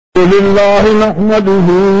لله نحمده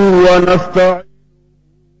ونستعينه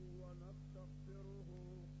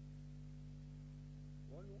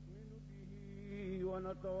ونؤمن به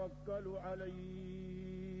ونتوكل عليه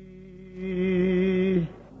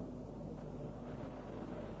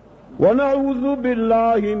ونعوذ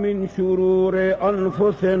بالله من شرور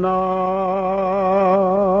أنفسنا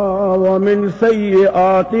ومن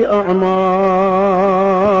سيئات أعمالنا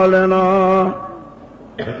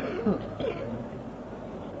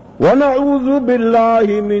ونعوذ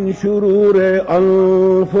بالله من شرور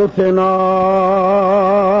أنفسنا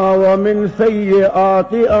ومن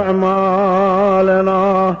سيئات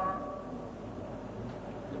أعمالنا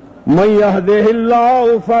من يهده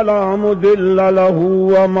الله فلا مضل له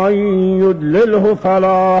ومن يضلله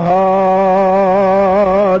فلا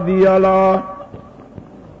هادي له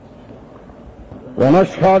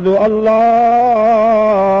ونشهد أن لا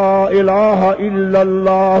إله إلا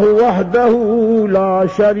الله وحده لا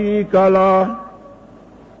شريك له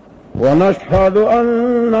ونشهد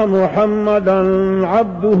أن محمدا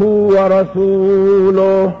عبده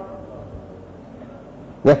ورسوله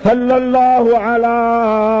وصلى الله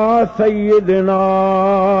على سيدنا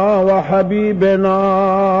وحبيبنا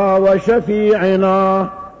وشفيعنا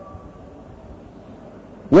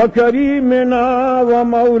وكريمنا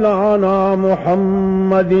ومولانا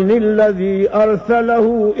محمد الذي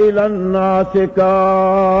أرسله إلى الناس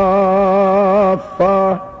كافة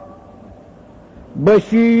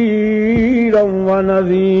بشيرا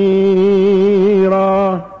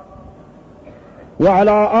ونذيرا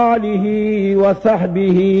وعلى آله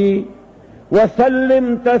وصحبه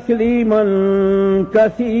وسلم تسليما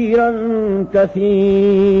كثيرا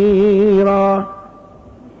كثيرا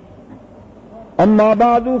أما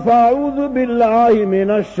بعد فأعوذ بالله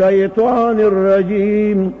من الشيطان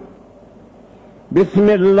الرجيم بسم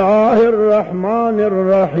الله الرحمن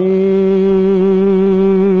الرحيم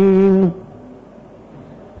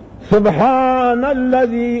سبحان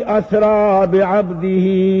الذي أسرى بعبده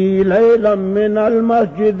ليلا من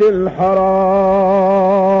المسجد الحرام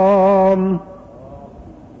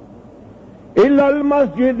إلى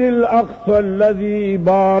المسجد الأقصى الذي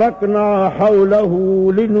باركنا حوله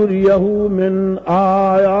لنريه من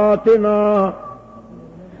آياتنا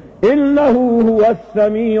إنه هو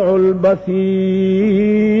السميع البصير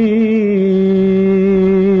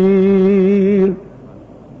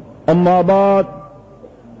أما بعد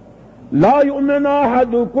لا يؤمن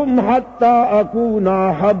أحدكم حتى أكون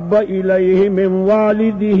أحب إليه من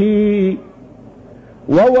والده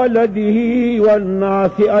وولده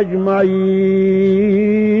والناس أجمعين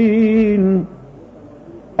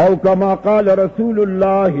أو كما قال رسول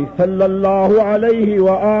الله صلى الله عليه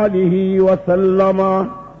وآله وسلم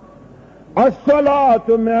الصلاة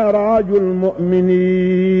معراج المؤمنين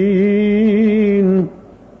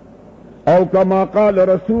أو كما قال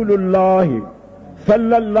رسول الله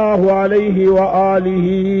صلى الله عليه وآله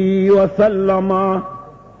وسلم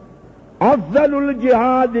أفضل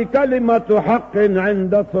الجهاد كلمة حق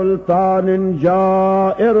عند سلطان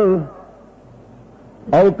جائر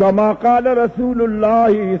أو كما قال رسول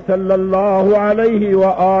الله صلى الله عليه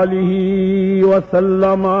وآله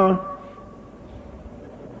وسلم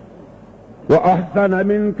وأحسن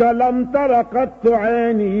منك لم تر قط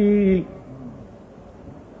عيني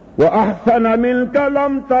وأحسن منك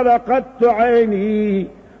لم تر قط عيني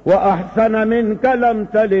وأحسن منك لم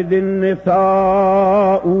تلد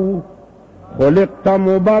النساء خلقت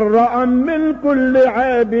مبرأ من كل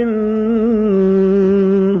عيب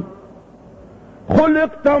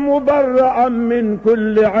خلقت مبرأ من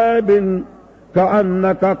كل عيب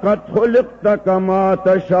كأنك قد خلقت كما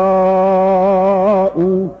تشاء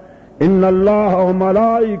إن الله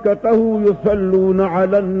وملائكته يصلون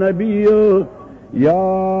على النبي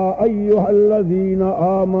يا أيها الذين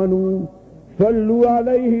آمنوا صلوا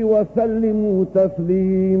عليه وسلموا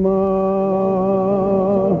تسليما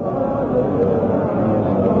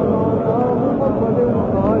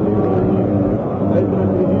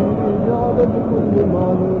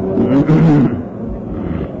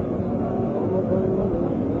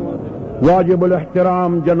واجب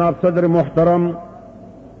الاحترام جناب صدر محترم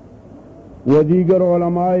و دیگر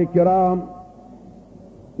علماء کرام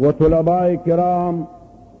و طلباء کرام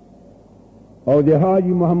اور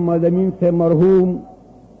حاجی محمد امین سے مرحوم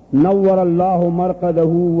نور اللہ مرقدہ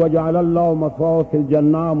وجعل اللہ مثواه فی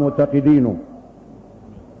الجنہ معتقدین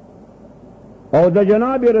اور د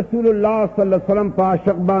جناب رسول اللہ صلی اللہ علیہ وسلم پا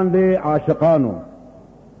عاشق باندے عاشقانو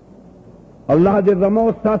اللہ دے زمو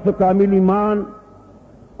استاس کامل ایمان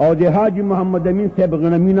اور د حاجی محمد امین سے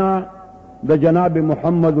بغنمینا د جناب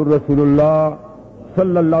محمد رسول اللہ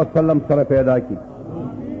صلی اللہ علیہ وسلم سر پیدا کی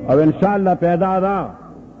اور انشاءاللہ پیدا دا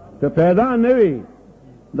تو پیدا نوی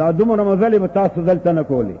دا دومره مزلې به تاسو دلته نه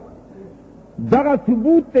کولې. دغه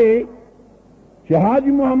ثبوت دی چې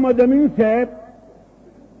حاجي محمد امین صاحب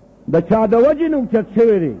د چا د وجې نه اوچت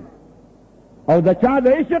شوی دی او د چا د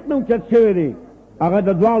عشق نه اوچت شوی دی، هغه د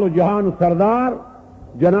دواړو جهانو سردار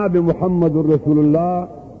جناب محمد رسول الله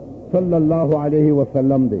صلی الله علیه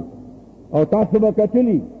وسلم دی. او تاسو به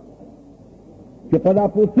کتلی چې په دا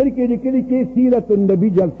پوسټر کې لیکلي چې سیرت النبی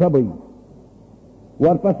جلسه به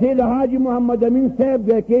ورپسې د حاجي محمد امین صاحب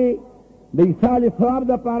دی کې د ایصال ثواب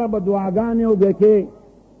دپاره به دعاګانې او دی کې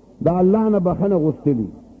د الله نه بخښنه غوښتلي.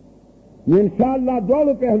 نو انشاءالله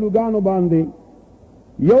دواړو پهلوګانو باندې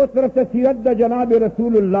یو طرف ته سیرت د جناب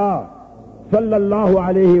رسول الله صلی الله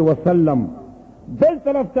علیه وسلم، بل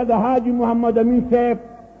طرف ته د حاجي محمد امین صاحب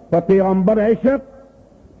په پیغمبر عشق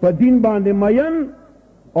په دین باندې مین.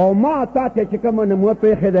 او ما تا ته چې کومه نمونه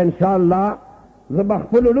پېښې ده انشاءالله زه به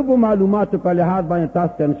خپلو لږو معلوماتو په لحاظ باندې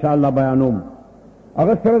تاسو ته انشاءالله بیانوم.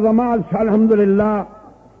 هغه سره زما الحمدلله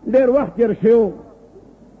ډېر وخت تېر شوی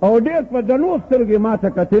او ډېر په درنو سترګې ما ته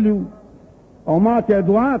کتلي او ما ته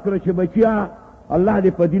دعا کړه چې بچیا الله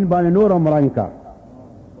دې په دین باندې نور هم رنګ کا.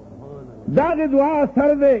 دا د دعا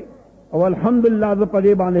اثر دی او الحمدلله زه په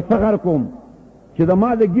دې باندې فخر کوم چې د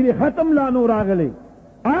ما د ګیرې ختم لا نو راغلی.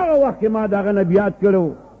 هغه وخت کې ما د هغه نه بیات کړو،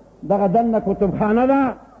 دغه دننه کتبخانه ده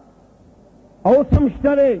اوس هم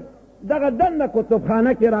شته دی، دغه دننه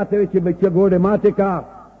کتبخانه کې راته وایي چې بچیه ګوډې ماتې کا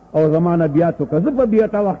او زما نه بیات وکړه. زه په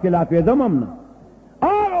بیته وخت کې لا پوهېدم هم نه.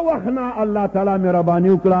 هغه وخت نه الله تعالی مهرباني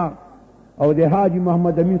وکړه او د حاجي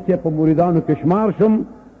محمد امین صاحب په مریدانو کې شمار شم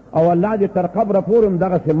او الله دې تر قبره پورې هم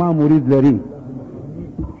دغسې ما مرید لري.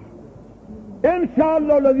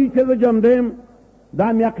 انشاءالله الذي چې زه جمدیم دا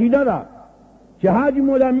مې عقیده ده چې حاجي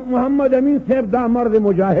محمد امین صاحب دا مرد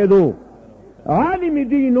مجاهدو، عالم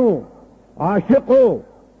دینو، عاشقو،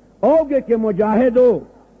 اوګه کې مجاهدو،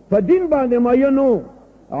 په دین باندې مینو،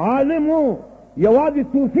 عالمو، یوازې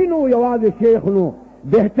صوفي نو یوازې شیخ نو،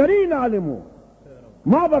 بهترین عالمو.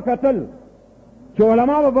 ما به کتل چې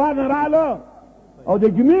علما به بار نه راغله او د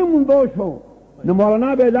جمعې موندو شو نو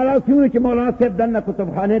مولانا به یې دا داسې وویل چې مولانا صاحب دننه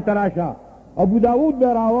کتبخانې ته راشه. ابو داود به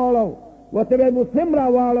یې راواړو، ورته به مسلم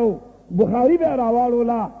راواړو، بخاري به یې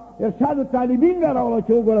راواړوله، ارشاد الطالبین به یې راوړو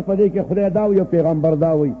چې وګوره په دې کې خدای دا وي او پیغمبر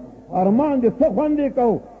دا وي. ارمان دې څه خوند یې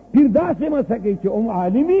کو، پیر داسې مسه کوي چې هم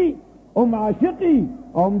عالمي، هم عاشقي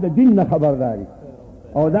او هم د دین نه خبرداري.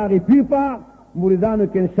 او د هغې پیر په مریدانو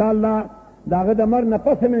کې انشاءالله د هغه د مرګ نه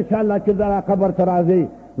پس هم انشاءالله چې دا قبر ته راځئ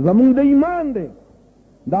زمونږ د ایمان دی،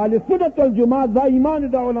 د اهل سنت والجماعت دا ایمان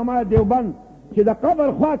د علماء دیوبند چې د قبر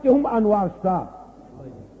خوا کې هم انوار شته.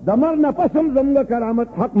 د مرګ نه پس هم زمونږ کرامت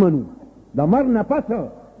حق منو، د مرګ نه پس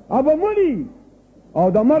به مړي او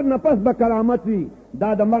د مرګ نه پس به کرامت وي. دا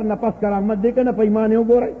د مرګ نه پس کرامت دی که نه؟ په ایمان یې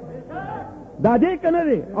وګورئ دا دی که نه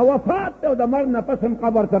دی؟ او وفات دی او د مرګ نه پس هم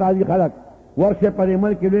قبر ته راځي خلک. ورشه په دې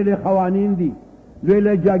ملک کې لوی لوی قوانین دي، لوی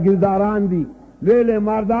لوی جاګیرداران دي، لوی لوی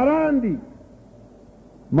مارداران دي.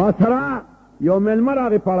 ما سره یو مېلمه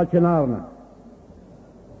راغی پاړه چنار نه،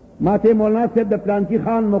 ما ته مولانا صاحب د پلانکي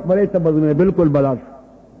خان مقبرې ته بزمې بالکل بلا شو.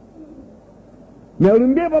 مې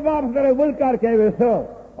لومبې په باب سره بل کار کوي ویسه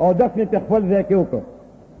او دفن ته خپل ځای کې وکړ.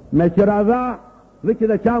 مې چې راځه زه چې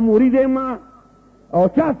د چا مرید یم او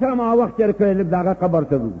چا سره ما وخت تېر کړی لږ د هغه قبر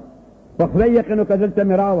ته ځو. په خدای یقین وکړه دلته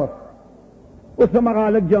مې راوست. اوس هماغه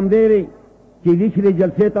هلک جمدی چې دې چې دې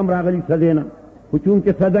جلسې ته هم راغلي سدې نه، خو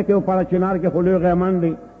چونکې صده کې او پاړه چنار کې خو لوی غیمن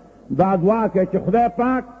دی. دا دعا کوي چې خدای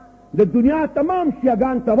پاک د دنیا تمام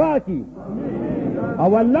شیعګان تباه کړي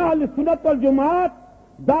او الله لسنت والجماعت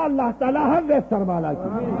دا الله تعالی هر ځای سربالا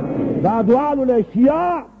کړي. دا دعا له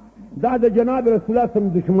شیعه دا د جناب رسول الله سم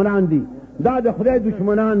دشمنان دي، دا د خدای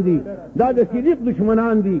دشمنان دي، دا د صدیق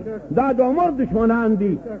دشمنان دي، دا د عمر دشمنان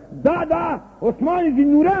دي، دا د عثمان ذی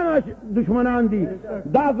دشمنان دي،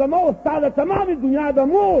 دا زما استاد تمام دنیا د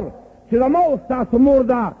مور چې زما استاد مور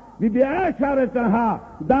ده بی بی عایشه رضی الله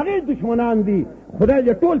د هغې دشمنان دي. خدای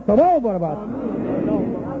دې ټول تباه و برباد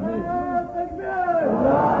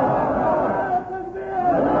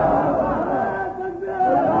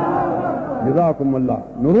جزاکم الله.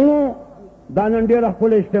 نورونو دا نن ډېره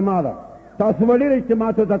ښکلې اجتماع ده، تاسو به ډېر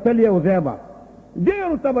اجتماعاتو ته تللي او ځای به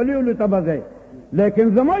ډېرو ته به لویو ته به ځئ، لیکن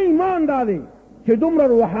زما ایمان دا دی چې دومره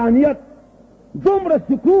روحانیت، دومره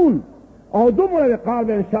سکون او دومره وقار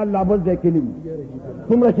به انشاءالله بل ځای کې نه وي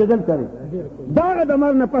څومره چې دلته دی. دا هغه د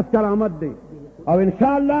مرګ نه پس کرامت دی او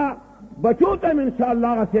انشاءالله بچو ته هم انشاءالله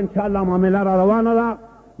هغسې انشاءالله معامله را روانه ده.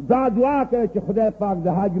 دا دعا کوي چې خدای پاک د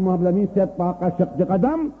حاجي محمد امین صاحب په شق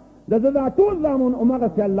قدم د ده دا ټول زامن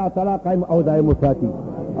همغسې الله تعالی قایم او دایم وساتي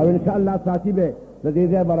او انشاءالله ساتي به د دې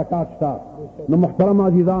ځای برکات شته. نو محترم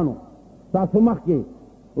عزیزانو، تاسو مخکې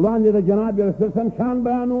وړاندې د جناب رسول سم شان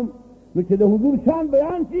بیانوم نو چې د حضور شان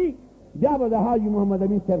بیان شي بیا به د حاجي محمد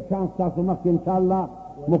امین صاحب شان ستاسو مخکې انشاءالله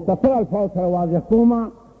مختصر الفاظ سره واضح کومه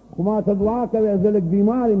خو ما ته دعا کوئ زه لږ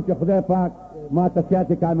بیمار یم چې خدای پاک ما ته صحت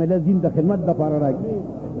کامله دین د خدمت دپاره راکړي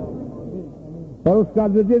پر اوس کال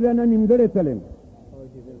د دې ځای نه نیمګړی تلم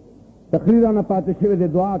تقریر رانه پاتې شوی دی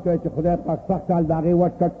دعا کوئ چې خدای پاک سخت کال د هغې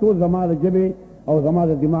وټ کټ ټول زما د ژبې او زما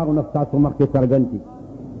د دماغو نه ستاسو مخکې څرګند کړي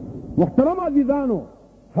محترم عزیزانو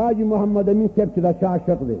حاجي محمد امین صاحب چې دا شاه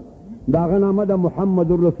عاشق دی د هغه نامه ده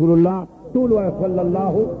محمد رسول الله ټول وایي صلی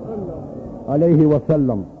الله علیه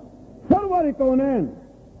وسلم سرور کونین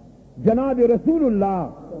جناب رسول الله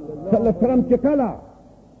صلی الله علیه وسلم چې کله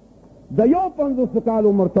د 51 کال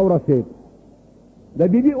عمر ته ورسېد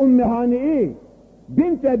د بیبي ام هانئې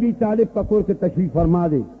بنت ابي طالب په کور کې تشریف فرما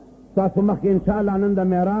دی تاسو مخکې انشاءالله نن د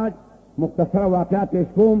معراج مختصره واقعه پیش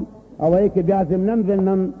کوم او هغې کې بیا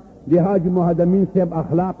ضمناً د حاجي محمد امین صاحب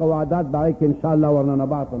اخلاق او عادات به هغې کې انشاءالله ورننه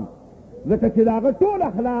باسم ځکه چې د هغه ټول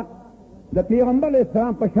اخلاق د پیغمبر علیه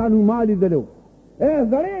السلام په شان ما لیدلو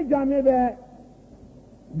زړې جامې به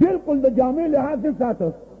بلکل د جامې لحاظ نه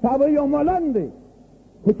ساته صحابه یو ملنګ دی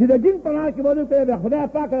خو چې د دین په لار کې به کوي د خدای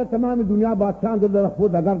پاک د تمام دنیا بادشاهان د خپل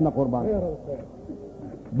ډګر نه قربان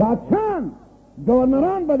بادشاهان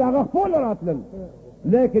گورنران به د هغه خپل راتلل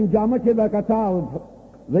لیکن جامه چې به کتا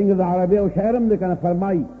زنګ د عربي او شاعر هم دی که نه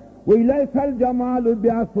فرمایي وی لیس الجمال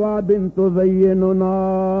باثواب تزیننا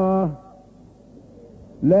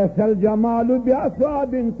لیس الجمال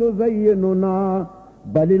باثواب تزیننا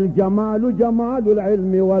بل الجمال جمال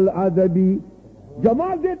العلم والادب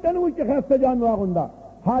جمال دې ته نه وایي چې ښایسته جامې واغونده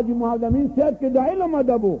حاجي محمد امین صاحب کې د علم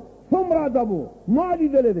ادب و څومره ادب و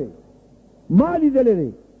ما لیدلی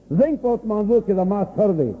دی زنګ په عثمانزو کې زما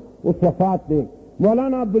سر دی اوس وفات دی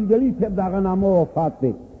مولانا عبدالجلیل صاحب د هغه نامه وفات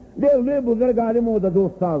دی ډېر لوی بزرګ عالم و د ده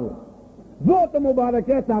استاد و زه ته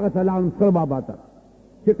مبارکۍ ته هغه ته لاړم سر بابا ته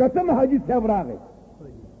چې کتم حاجي صاحب راغی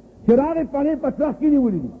چې راغی پنې په ترخ کې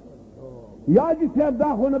نیولي دي یا حاجي صاحب دا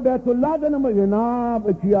خو نه بیت الله ده نه نه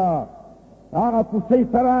بچیا هغه کوڅۍ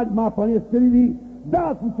سره ما پنې ستړي دي دا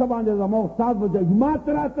کوڅه باندې زما استاد به جومات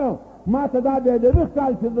ته راته ما ته دا بیا د رخ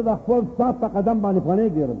کال چې زه د خپل استاد په قدم باندې پنې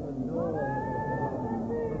ګیرم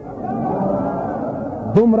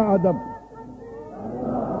دومره ادب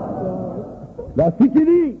دا څه چې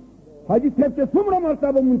دي حاجي صاحب چې څومره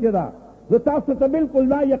مرتبه مونږ ده زه تاسو ته بلکل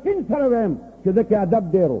دا یقین سره وایم چې ده کې ادب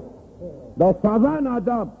ډېر و د استادانو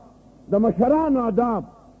ادب د مشرانو ادب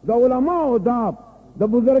د علماو ادب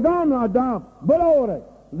د بزرګانو ادب بله اورئ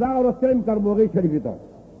زه هغه ورځ تلم کربوغۍ شریفې ته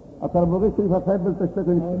کربوغۍ شریفه صاحب دلته شته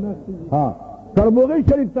که ها کربوغۍ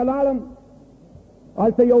شریف ته لاړم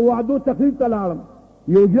هلته یو وعدو تقریب ته لاړم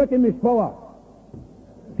یو جره کې مې شپه وه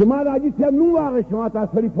چې ما د حاجي صاحب نوم واخېست ما ته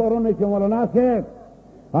سړي فورن چې مولانا صاحب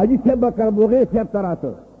حاجي صاحب به کربوغۍ صاحب ته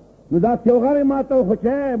راته نو داسې یو غر یې ما ته وخو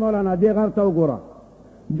چې مولانا دې غر ته وګوره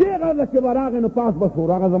دې غر ته چې به راغی نو پاس به شو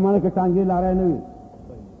هغه زمانه کې ټانګې لاری نه وي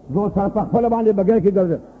زه سره په خپله باندې بګۍ کې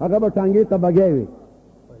ګرځم هغه به ټانګې ته بګۍ وي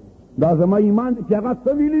دا زما ایمان دی چې هغه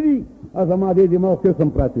څه ویلي دي زما دې دماغ قسم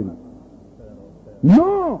پراته دي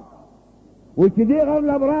نو وایي چې دې غر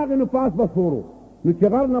نه به راغی نو پاس به سورو نو چې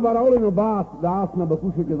غر نه به راوړی نو باس د آس نه به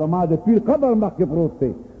کوشو چې زما د پیر قبر مخکې پروت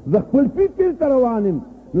دی زه خپل پیر ته روان یم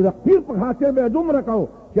نو د پیر په خاطر به یې دومره کو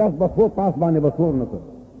چې اس به سور پاس باندې به سور نه کړ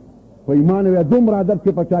په ایمان وی دومره ادب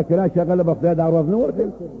چې په چا کې راشي هغه له به خدای دا ورځ نه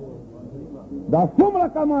ورکوي دا څومره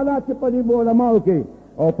کمالات چې په دې علماو کې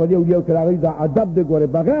او په دې اولیاو کې راغلي دا ادب دی ګورې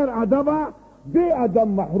بغیر ادبه بې ادب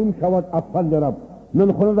محروم شود افضل لرب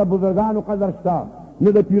نن خو نه د بزرګانو قدر شته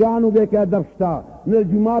نه د پیرانو بیا کې ادب شته نه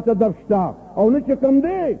د جومات ادب شته او نه چې کوم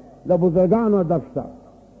دی د بزرګانو ادب شته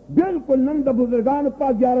بلکل نن د بزرګانو په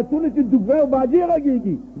زیارتونو چې دوګۍ او باجې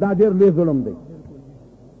غږېږي دا ډېر لوی ظلم دی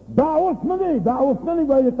دا عرس نه دی دا عرس نه دی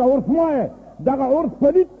باید ته عرس مه وایه دغه عرس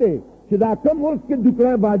پلید دی چې دا کم عرس کې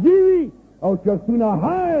دوکړی باجې وي او چرسونه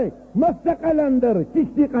های مست قلندر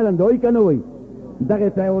چشتی قلندر وایي که نه وایي دغې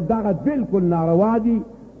ته یو دغه بلکل ناروا دي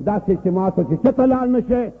داسې اجتماعاتو کې چته لاړ نه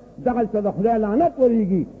شئ دغلته د خدای لعنت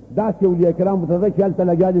ورېږي داسې اولیاء کرامو ته ځه چې هلته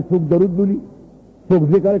لګیا دي څوک درود لولي څوک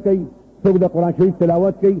ذکر کوي څوک د قرآن شریف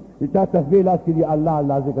تلاوت کوي چې چا تسبیح لاس کې دي الله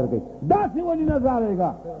الله ذکر کوي داسې ولې نه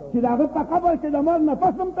ځارېږه چې د هغه په قبر کې د مر نه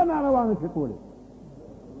پس هم ته ناروا نه شي کولی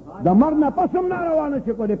د مر نه پس هم ناروا نه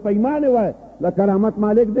شي کولی په ایمان یې وایه د کرامت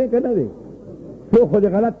مالک دی که نه دی څوک خو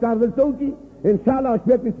د غلط کار دلته وکړي انشاءالله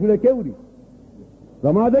شپې پې سولکې وړي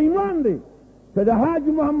زما د ایمان دی چې د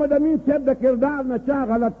حاجي محمد امین صاحب د کردار نه چا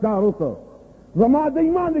غلط کار وکړ زما د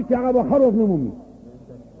ایمان دی چې هغه به ښه روز نه مومي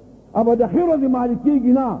ابه د ښې ورځې مالک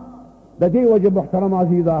کېږي نه د دې وجه محترم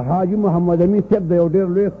عزیزه حاجي محمد امین صاحب د یو ډېر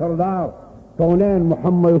لوی سردار کونین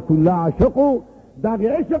محمد رسول الله عاشق و دا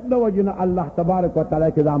عشق د وجنه الله تبارک وتعالى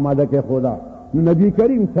کې دا ماده کې خدا نبی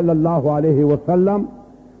کریم صلی الله علیه وسلم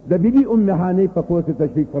د بیبي ام هاني په کور کې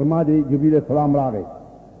تشریف فرما دی. جبرئیل السلام راغی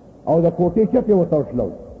او د کوټې چپې ورته وشلو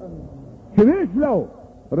چې وشلو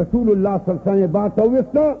رسول الله صلی الله علیه وسلم بار ته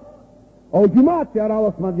وویسته او جماعت ته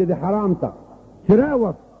راوست مسجد حرام ته چې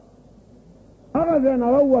راوست هغه ځای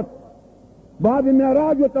نه راووت باب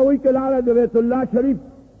معراج ورته وایي چې لاړه د بیت الله شریف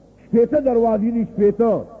شپېته دروازې دي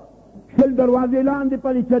شپېته شل دروازې لاندې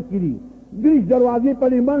پلې چت کې دي 30 دروازې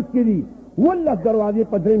پلې منځ کې دي 19 دروازې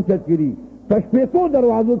په دریم چت کې دي په شپېتو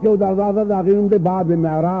دروازو کې یو دروازه د هغې نوم دی باب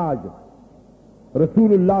معراج.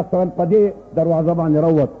 رسول الله صلی الله علیه وسلم په دې دروازه باندې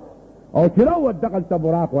راووت او چې راووت دغلته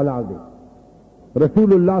براق ولاړ دی. رسول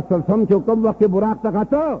الله صلی الله علیه وسلم چې کوم وخت براق ته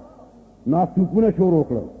کته ناڅوکونه شروع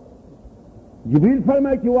کړل. جبرئیل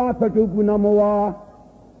فرمایي چې واسه ټوپونه مه وه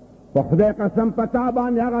په خدای قسم په تا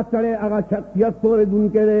باندې هغه سړی هغه شخصیت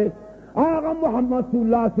سورېدونکی دی هغه محمد رسول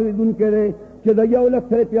الله سورېدونکی دی چې د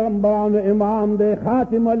 1,00,000 پیغمبرانو امام دی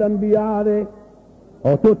خاتم الانبیا دی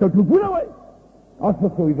او تو ته ټوپونه وایي اسه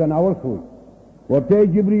سوی ځناور سوی ورته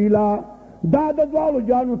جبرئیله دا د دواړو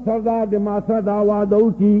جانو سردار د ما سره دا وعده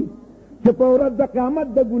وکړي چې په ورځ د قیامت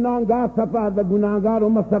د ګناهګار صفه د ګناهګارو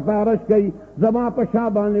مخ سفارش کوي زما په شا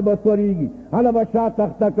باندې به سورېږي هله به شا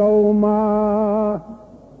تخته کوما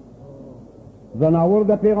زناور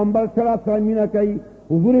د پیغمبر سره مینه کوي.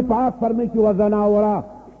 حضور پاک فرمایي چې و زناوره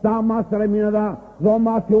ستا ما سره مینه ده زه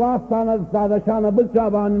ما سوا ستا نه ستا د شانه بل چا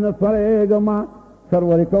باندې نه سورېږم.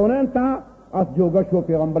 سرور کونین ته اس جوګه شو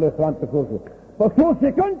پیغمبر اسلام ته شو په څو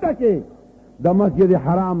سکنډه کې د مسجد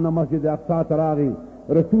حرام نه مسجد اقصی ته راغی.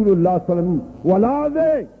 رسول الله صلی الله علیه وسلم ولاړ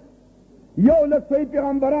دی 1,00,000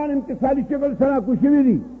 پیغمبران امتصالي شکل سره کوشوي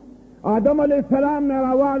دي آدم علیه السلام نه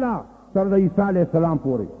راواله تر د عیسی علیه السلام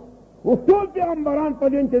پورې اوس ټول پیغمبران په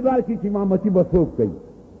دې انتظار کې چې امامتي به څوک کوي.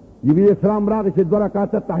 جبرئیل اسلام راغی چې 2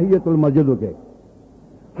 رکعاته تحیت المسجد وکړي.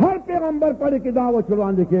 هر پیغمبر پړې کې دا و چې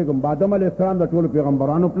وړاندې کېږم آدم علیه السلام د ټولو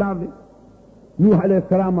پیغمبرانو پلار دی نوح علیه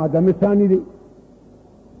السلام آدم ثانی دی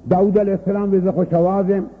داود علیه السلام وی زه خوش آواز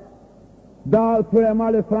یم دا سلیمان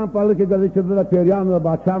علیه السلام په هغه کې ګرځي چې زه د پیریانو د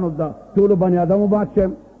بادشاهانو د ټولو بني آدمو بادشاه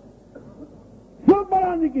یم. څوک به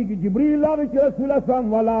وړاندې کېږي؟ جبرئیل راغی چې رسول الله صلی الله علیه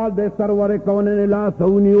وسلم ولاړ دی سرور کونین لاس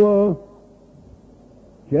ونیوه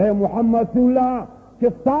چې محمد رسول الله چې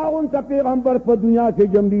ستا غونته پیغمبر په دنیا کې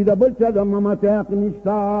جمدي ده بل چا د امامت حق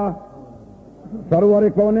نشته. سرور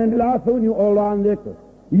کونین لاس ونیو او وړاندې کړ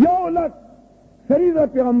 1,00,000 سړي د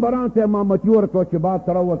پیغمبران ته امامتي ورکړه چې بعد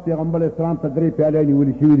سره ووت پیغمبر اسلام ته 3 پیالې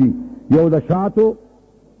نیولې شوي دي یو د شاتو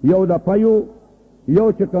یو د پیو یو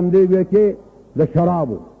چې کوم دی وی کې د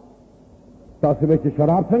شرابو. تاسو به چې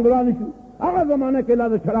شراب څنګه رانه شو هغه زمانه کې لا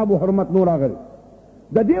د شرابو حرمت نور راغلی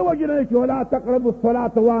د دې وجې نه چې ولا تقربوا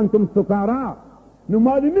الصلاة وانتم سکارا نو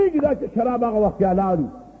معلومیږي دا چې شراب هغه وخت حلالو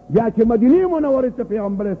بیا چې مدینې منورې ته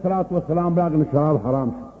پیغمبر صلوات والسلام راغی نو شراب حرام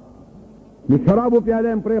شو. نو شرابو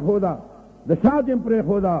پیاله هم پرېښوده د شات هم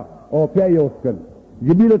پرېښوده او بیا یې وڅښل.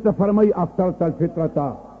 جبرئیل ته فرمایي افطرت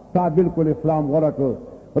الفطرة تا بالکل اسلام غوره کړ.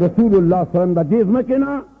 رسول الله صلی الله علیه وسلم د دې ځمکې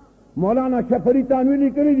نه مولانا شفري تانوي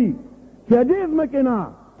لیکلي دي چې د دې ځمکې نه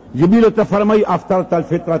جبرئیل ته فرمایي افطرت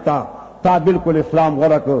الفطرة تا بالکل اسلام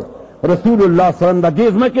غوره کړ. رسول الله صلی الله علیه وسلم د دې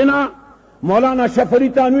ځمکې نه مولانا شفري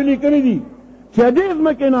تانوي لیکلي دي چې د دې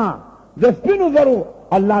ځمکې نه د سپینو زرو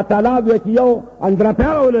الله تعالی بیا چې یو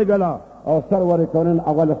اندرپیره ولېږله او سرور کونین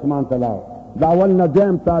اول اسمان ته لاړ د اول نه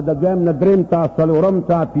دویم ته د دویم نه دریم ته څلورم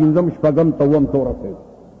ته پنځم شپږم ته اووم ته ورسېد.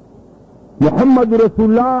 محمد رسول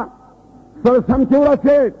الله صلی الله علیه وسلم ته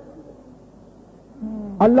ورسېد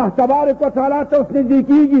الله تبارک وتعالی ته اوس نږدې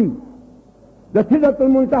کېږي د سدرة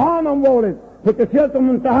المنتهی نه هم واورېد چې که سدرة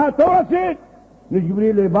المنتهی ته ورسېد نو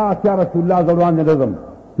جبرئیل باس یا رسول الله زه وړاندې نه ځم.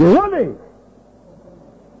 ولې؟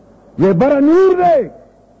 وی بره نور دی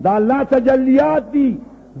د الله تجلیات دي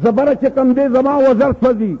زبره چې کم دی زما وزر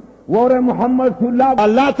سوځي وره محمد رسول الله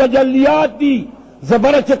الله تجلیات دي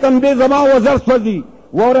زبره چې کم دی زما وزر سوځي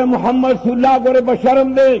وره محمد رسول الله ګوره بشرم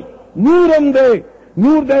دی نورم دی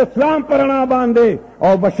نور د اسلام پر رڼا باندې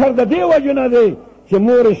او بشر د دې وجه نه دی چې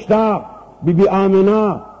مور شته بی بی آمنه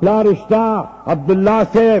پلار شته عبدالله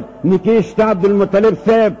صاحب نکې شته عبدالمطلب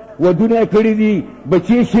صاحب ودونه کړي دي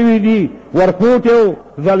بچی شوي دي ورکوټ یو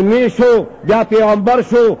زلمی شو بیا پیغمبر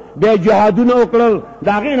شو بیا جهادونه وکړل د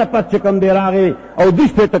هغې نه پس چې کوم دی راغی او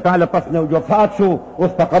 2 کاله پس نه وفات شو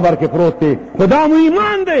اوس په قبر کې پروت دی. خو دا مو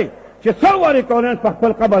ایمان دی چې سرور کونین په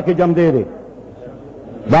خپل قبر کې جمدی دی.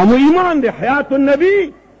 دا مو ایمان دی. حیات النبی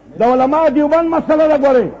د علماء دیوبند مسله ده.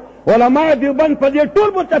 ګورئ علماء دیوبند په دې ټول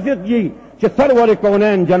متفق دي چې سرور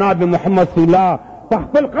کونین جناب محمد رسول الله په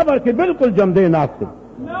خپل قبر کې بالکل جمدی ناست دی.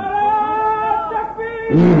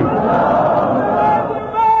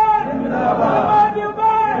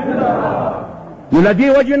 نو لدی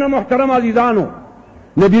وجه محترم عزیزانو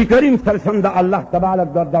نبی کریم صلی اللہ علیہ وسلم دا اللہ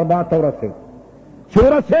تبارک در دربار ته ورسېد چې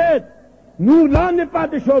ورسېد نور لاندې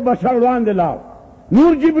پاتې شو بشر وړاندې لاړ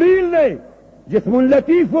نور جبریل دی جسم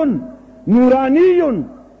لطیف نورانی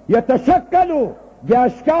یتشکل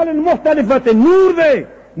باشکال مختلفه نور دی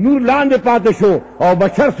نور لاندې پاتې شو او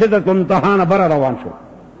بشر سدرة المنتهی بره روان شو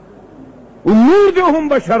نور دی هم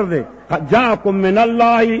بشر دی قد جاءکم من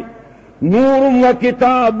الله نور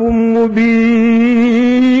وکتاب مبین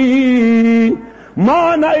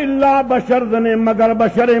ما نه الا بشر دنه مگر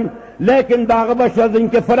بشرم لیکن داغ بشر دن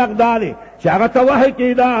کے فرق دارے چې هغه ته وحی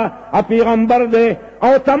کیدا پیغمبر دی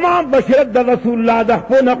او تمام بشریت د رسول الله د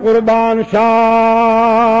خپل قربان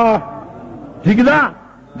شاه ٹھیک ده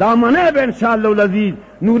دا منه به ان شاء الله العزیز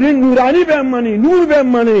نورانی به منی نور به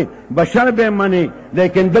منی بشر به منی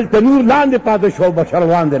لیکن دلته نور لاندې پاتې شو بشر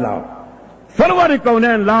واندې لاو سرور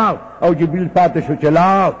کونین لاو او جبریل پاتې شو چې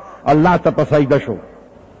لاو الله ته په سجده شو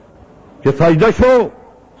چې سجده شو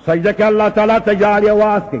سجده کې الله تعالی ته جاری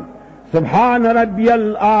आवाज کوي سبحان ربی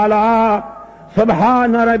الاعلی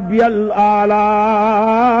سبحان ربی الاعلی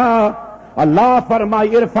اللہ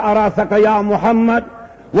فرمائی ارفع راسک یا محمد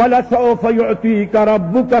ولسوف يعطيك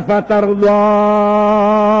ربك فترضى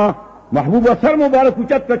محبوب سر مبارک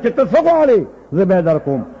اوچت کر چې ته څه غواړې زه به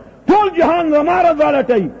درکوم ټول جهان زما رضا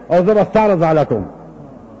لټوي او زه به ستا رضا لټوم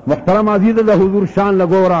محترم عزیز د حضور شان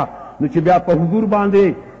لګوره نو چې بیا په حضور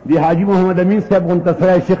باندې دی حاجی محمد امین صاحب غونته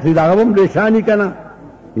سړی شیخ دی داغه هم لیشانی کنه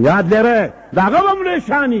یاد لره داغه هم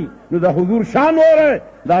لیشانی نو د حضور شان وره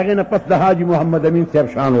داغه نه پس د حاجی محمد امین صاحب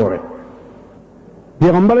شان وره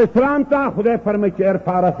پیغمبر اسلام تا خدای فرمایي چې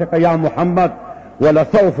ارفع راسک یا محمد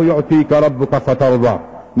ولسوف يعطيك ربك فترضى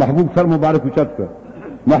محبوب سر مبارک اوچت کر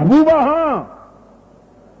محبوبه ها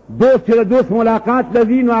دوست چې دوست ملاقات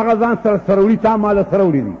لذي نو هغه ځان سره سروړي تا مال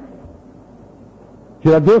سروړي دي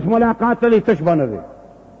چې دوست ملاقات ته تش باندې دي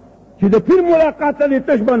چې د پیر ملاقات ته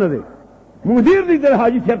تش باندې دي مدیر دي د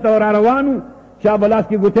حاجی صاحب ته روانو چا بلاس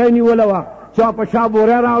کې ګوتې نیولې وا چا په شا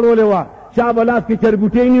بورې راوړلې وا چا بلاس کې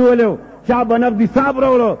چرګوټې نیولې چا بنف دي صاحب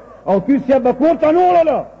راوړو او پیر صاحب کور ته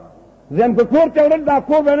نوړلو زم کو کور ته وړل دا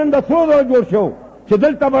کور نن د سوزو جوړ شو چې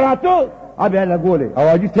دلته براتو ابه لګولې او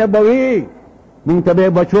حاجی صاحب وی مونږ ته به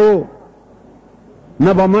بچو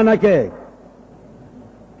نه به منه کې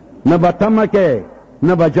نه به تمه کې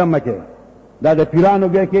نه به جمه کې دا د پیرانو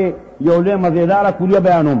کې یو له مزیداره کولیه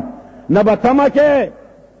بیانوم نه به تمه کې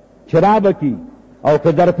شراب کی او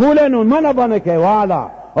که در پول نو منه بنه کې والا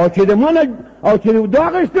او چې د منه او چې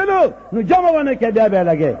داغشتلو نو جمع بنه کې بیا به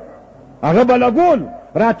لګي هغه به لګول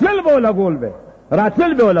راتل به لګول به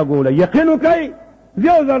راتل به لګول یقینو کوي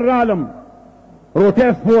یو ذر عالم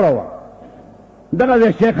روټه سپوره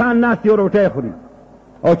دغه شیخان ناس یو روټه خوري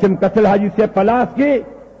او چې مقتل حاجی سے پلاس کې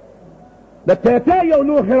د ته یو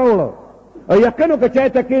لوخ راوړو او یقینو که چای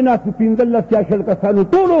ته کې ناس پینځل چاشل کسانو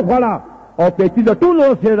ټولو خړه او پیچې د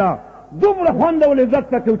ټولو سره دومره خوند او لذت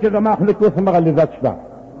ته چې زما خلک اوس مغه لذت شته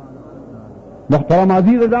محترم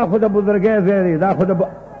عزیز دا خو د بزرګۍ زیری دا خو د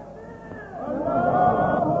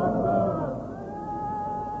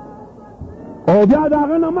او بیا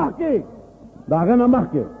داغه نه مخکې داغه نه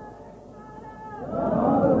مخکې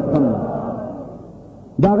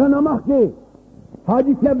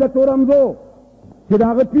حاجی صاحب د تورمزو چې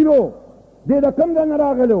داغه پیرو دې د کوم ځای نه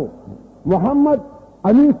راغلو محمد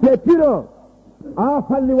امین صاحب پیرو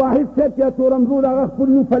فل واحد صاحب چې تورمزو داغه خپل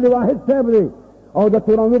نو فل واحد صاحب دی او د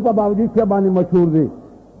تورمزو په باوجود صاحب باندې مشهور دی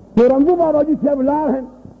تورمزو باباجي صاحب لار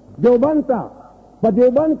دیوبند ته په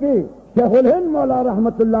دیوبند کې شیخ الهند مولا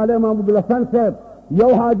رحمت الله علیه محمود الحسن صاحب یو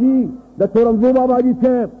حاجی د تورمزو باباجي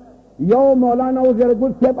صاحب یو مولانا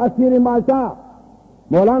وزیرګل صاحب اسیر مالټا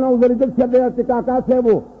مولانا وزیرګل صاحب د ارتقاقا صاحب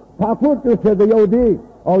ټاکور کې څه یو دی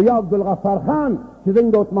او یا عبدالغفار خان چې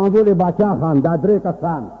څنګه عثمان باچا خان دا درې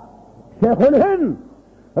کسان شیخ الهند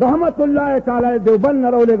رحمت الله تعالی دیوبند نه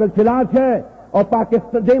راولېږل چې لاړ شي او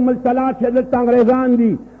پاکستان دې ملک ته لاړ شي دلته انګریزان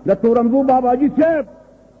دي د تورمزو باباجي صاحب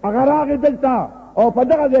هغه راغی دلته او په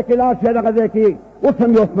دغه ځای کې لاړ شي دغه ځای کې اوس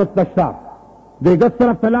هم یو عصمت نشته د ګس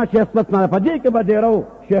طرف ته لاړ شي عصمت نه په دې کې به ډېرو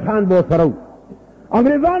شیخان به ورسره وو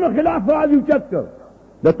انګریزانو خلاف راځي اوچت کړ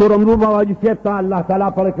د تورمزو باباجي صاحب ته الله تعالی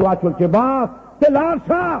پر کې واچول چې باس ته لاړ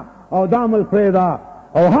شه او دا عمل پرېږده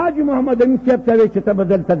او حاجي محمد امین صاحب ته وایي چې ته به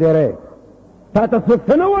دلته ډېری تا ته څوک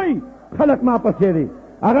څه نه وایي خلک ما پسې دي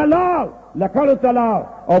هغه لاړ لکړو ته لاړ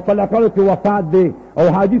او په لکړو کې وفات دی او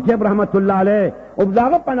حاجي صاحب رحمت الله علیه او د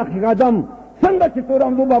هغه په نقش قدم څنګه چې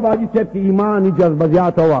تورمزو باباجي صاحب کې ایماني جذبه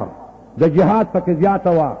زیاته وه د جهاد پکې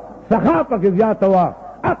زیاته وه سخا پکې زیاته وه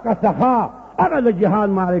اقا سخا هغه د جهاد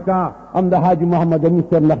معرکه هم د حاجي محمد امین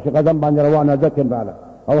صاحب نقش قدم باندې روانه ده کم راله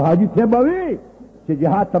او حاجي صاحب به وي چې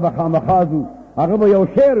جهاد ته به خامخا ځو هغه به یو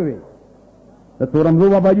شعر وي د تورمزو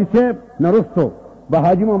باباجي صاحب نه رستو به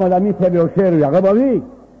حاجي محمد امین صاحب یو شعر وي هغه به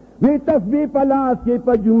وی تسبیح په لاس کې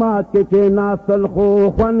په جومات کې کېناستل خو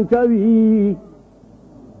خوند کوي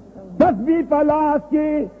تسبیح په لاس کې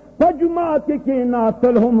په جومات کې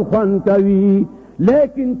کېناستل هم خوند کوي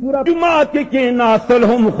لیکن توره جومات کې کېناستل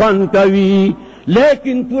هم خوند کوي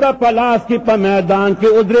لیکن توره په لاس کې په میدان کې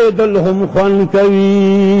ودرېدل هم خوند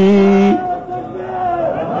کوي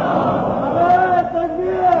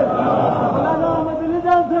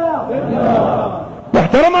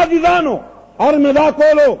محترم عزیزانو اور میں دا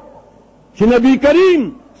کولو کہ نبی کریم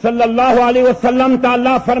صلی اللہ علیہ وسلم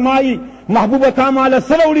تعالی فرمائی محبوب کامال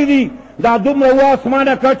سلوڑی دی دا دم رو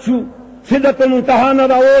آسمانا کچو صدت المنتہا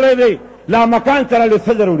نہ اوڑے دے لا مکان چرالے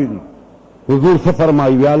صدر اوڑی دی حضور سے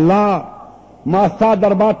فرمائی وی اللہ ما ستا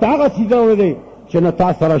دربار تاغا سیدہ اوڑے دے کہ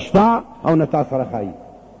نتا سرشتا او نتا سرخائی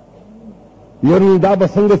یعنی دا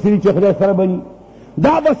بسنگ سری چه خدای سر بنی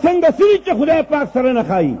دا بسنگ سری چه خدای پاک سر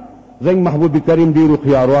نخائی زنگ محبوب کریم دیرو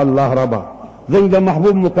خیارو اللہ ربا زنگ دا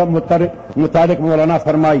محبوب متعلق مولانا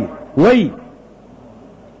فرمائی وی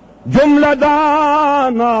جملہ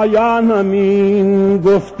دانا یا نمین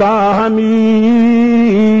گفتہ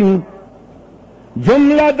ہمین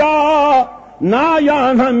جملہ دانا یا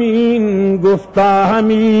نمین گفتہ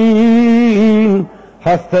ہمین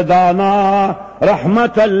ہست دانا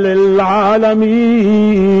رحمت للعالمین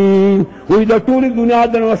وی دا طول دنیا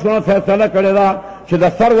دن وسلم فیصلہ کرے دا چې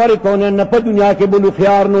د سرور کونین نه په دنیا کې بلو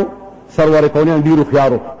خيار نو سرور کونین ډیرو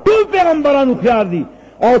خيارو ټول پیغمبرانو خيار دي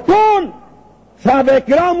او ټول صحابه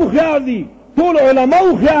کرام خيار دي ټول علماء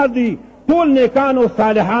خيار دي ټول نیکان او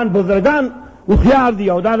صالحان بزرگان خيار دي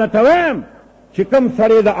او دا تویم چې کم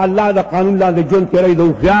سره د الله د قانون لاندې جون تیری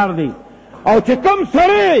د خيار دي او چې کم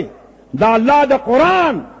سره د الله د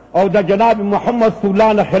قران او د جناب محمد صلی الله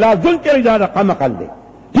علیه خلاف جون تیری دا قمقل دي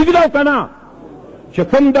ٹھیک دا کنا چې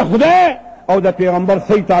کم د خدای او د پیغمبر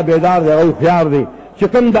صحیح تابعدار دی او خيار دی چې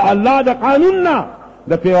کوم د الله د قانون نه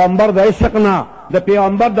د پیغمبر د عشق نه د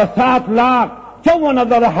پیغمبر د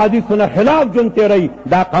 7,54,000 حدیثونو خلاف جون تیری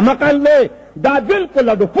دا قمقل دی دا بالکل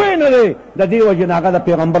د پوی نه دی د دې وجه نه هغه د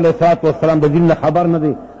پیغمبر علیه الصلاة والسلام د دین خبر نه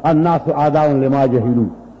دی الناس اعداء لما جهلوا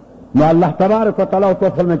نو الله تبارک وتعالى او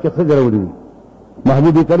توفل کې څه ضروري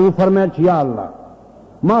محبوب کریم فرمایل چې یا الله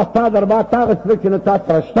ما ستا دربار تاغه څه چې نه تا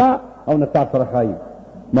سرشتا او نه تا سره خایي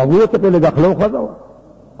محبوب ته پہلے دخلو خدا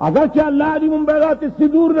اگرچہ اللہ علیم بیضات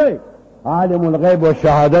الصدور دے عالم الغیب و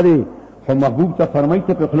شہادہ دے خو محبوب ته فرمائی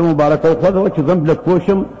ته پخلو مبارک او خدا چې زم بلک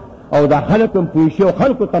پوشم او دا خلقم پوشی او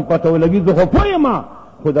خلقو تم پتو لگی زو خو پویما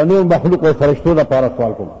خدا نور مخلوق و فرشتو دا پارا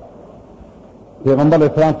سوال کم پیغمبر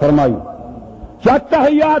اسلام فرمائی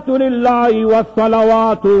التحیات للہ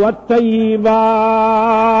والصلوات والطیبات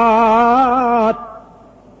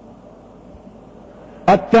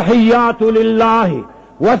التحیات للہ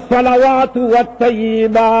والصلوات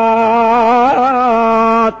والطیبات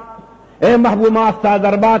اے محبوب ماستا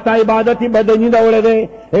دربات عبادتی بدنی دوڑے دے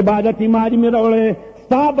عبادتی مالی میں دوڑے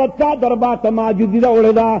ستا بدتا دربات ماجودی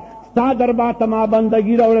دوڑے دا ستا دربات ما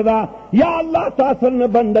بندگی دوڑے دا یا اللہ تاثر نے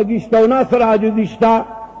بندگیشتا و ناصر عجودیشتا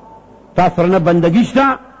تاثر نے بندگیشتا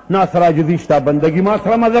ناصر عجودیشتا بندگی ما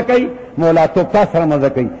سر مزکی مولا تو تاثر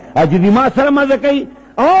مزکی عجودی ما سر مزکی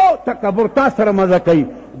او تکبر تاثر مزکی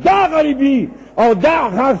دا غریبی او دا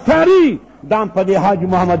خساری دام پا دی حاج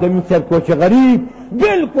محمد امین صاحب کو چه غریب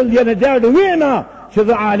بالکل یعنی دیڑ وینا چه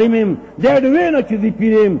دا عالمیم دیڑ وینا چه دی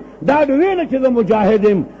پیریم دیڑ وینا چه دا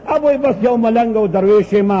مجاہدیم ابوی بس یو ملنگ و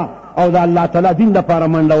درویشی ما او دا اللہ تعالی دین دا پارا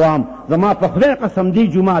منڈوام زما پا خدای قسم دی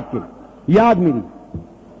جماعت کے یاد میری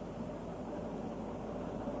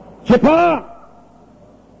چه پا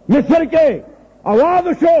مصر کے آواز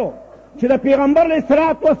شو چه دا پیغمبر علیہ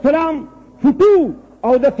السلام فتو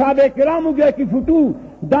او د صحابه کرامو گیا کی فوٹو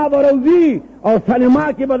دا بروزی او سینما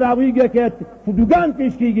کی بداوی گیا کہ فوٹوگان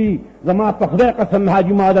پیش کی گئی زما په خدای قسم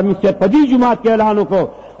حاجی محمد امین سے پدی جماعت کے اعلان کو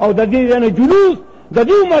او د دې نه جلوس د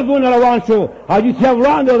دې مرزو روان شو حاجی صاحب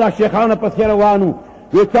روان دو دا شیخانه پس روانو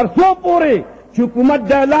یہ ترسو پورے چې حکومت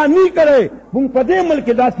دا اعلان نه کړي موږ په دې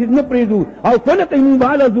ملک داسې نه پریدو او کنه ته موږ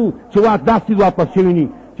بالازو چې وا داسې واپس شوینی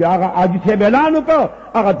چې هغه حاجی صاحب اعلان وکړ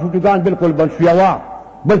هغه فوټوګان بالکل بل شویا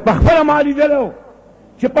بل په خپل مالی دلو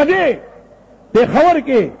چې پدې پیښور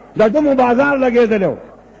کې د دمو بازار لګې دلو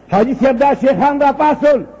حاجی صاحب دا شیخان را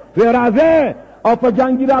پاسول وی راځه او په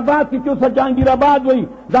جهانگیر آباد کې چې جهانگیر آباد وای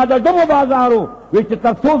دا د دمو بازارو وی چې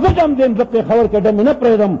تاسو زجم دیم د پیښور کې دم نه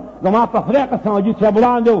پریدم زما په خره قسم حاجی صاحب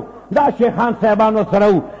وړاندې دا شیخان صاحبانو سره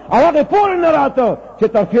او هغه پور نه راته چې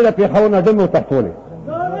تفسیر پیښور نه دمو تختولې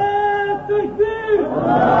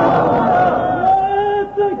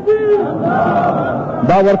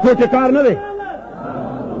دا ورکو چې کار نه دی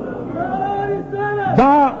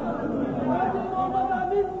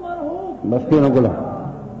بس کېنه ګله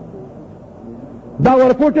دا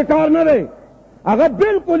ورکوټې کار نه دی هغه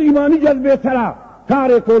بالکل ایمانی جذبې سره کار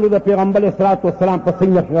یې کولو د پیغمبر صلوات والسلام په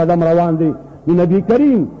سنګ قدم روان دی نبی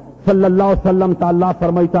کریم صلی اللہ علیہ وسلم تا اللہ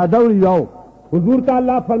فرمائتا دوری جاؤ حضور تا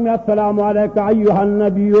اللہ فرمایا السلام علیکہ ایہا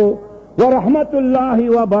النبی ورحمت اللہ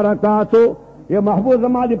وبرکاتہ یہ محبوب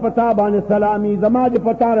زماد پتا بان سلامی زماد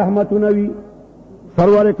پتا رحمت نبی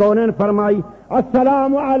سرور کونین فرمائی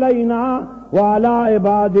السلام علینا وعلی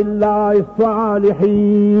عباد اللہ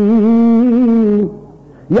الصالحین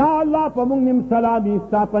یا اللہ فمونم سلامی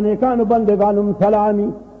استاپنیکان بندگانم سلامی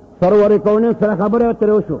سرور کونین سر خبر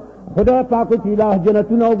تروشو خدا پاکو چی الہ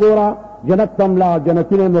جنتون او گورا جنت تملا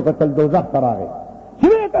جنتون میں قتل دوزخ تراغے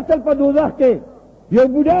چوئے قتل پا دوزخ کے یو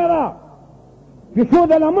بودیرا کشو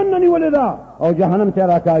دا لمن ننی ولی دا او جہنم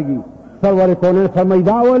تیرا کاگی سرور کونین فرمائی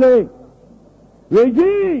دا ولی وی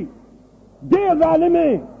جی دے ظالمے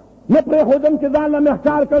نپرے خودم چی ظالم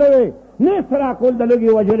اختار کرے نی سرا کول دا لگی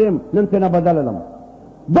وجرم نمتے نا بدل لم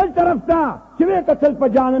بل طرف تا چوئے قتل پا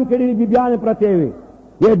جانم کری بی بیان پرتے ہوئے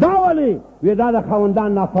یہ دا والی یہ دا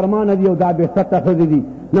خواندان نافرمان دی او دا بہتر خزی دی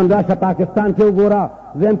نن راشا پاکستان کے گورا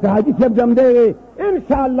زین پہ حاجی صاحب جم دے گئے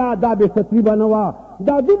انشاءاللہ دا بہتری بنوا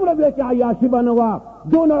دا دوبرا بے کے عیاشی بنوا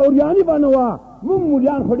دونا اوریانی بنوا من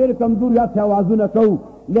مولیان خودیر کمزور یا سے آوازو نکو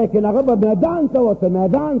لیکن اگر میدان تا ہوتا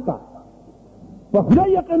میدان تا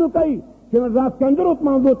فخلی یقینو کئی کہ راست کندر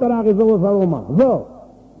اتمانزو تراغی زو زروما زو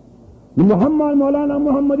محمد مولانا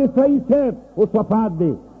محمد سعید صاحب اس وفات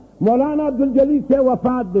دے مولانا عبدالجلیل سے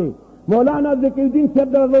وفات دے مولانا ذکر الدین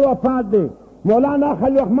صاحب در وفات دے مولانا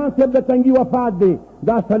خلیل الرحمن صاحب در تنگی وفات دے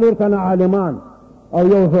دا سلور کنا عالمان او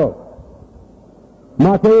یوزو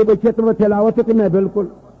ما تے بچے تم تلاوت کی میں بالکل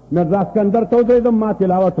میں راست کندر تو دے دم ما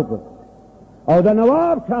تلاوت کو او دا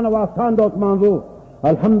نواب شاہ نواز خان دا عثمانزو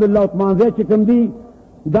الحمدللہ عثمانزے چکم دی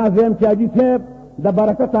دا زیم چاجی صاحب دا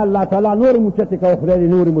برکت اللہ تعالی نور مچت کا اخری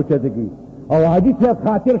نور مچت کی او حاجی صاحب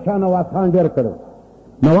خاطر شاہ نواز خان دیر کرو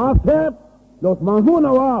نواب صاحب لوت منظور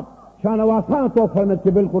نواب شاہ نواز خان تو فرمت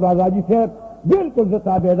کہ بالکل آزادی صاحب بالکل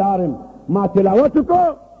تابعدارم ما تلاوت کو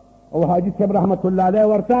او حاجی صاحب رحمت اللہ علیہ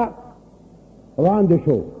ورتا روان دے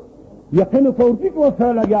شو یقین فورتی کو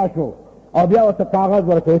سر لگیا شو او بیا وتا کاغذ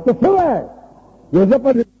ورکے تو سو ہے یہ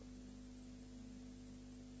زپر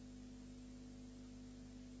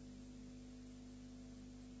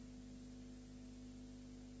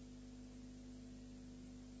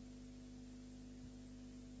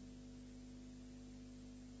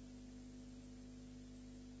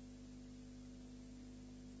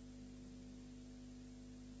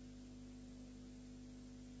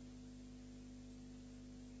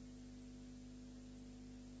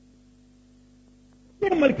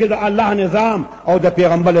ملک دا اللہ نظام او دا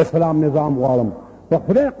پیغمبر اسلام نظام غالم تو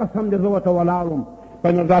خدای قسم دے زوت ولالم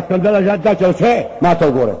پن راس کندل جدا چوچے ما تو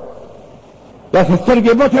گورے یا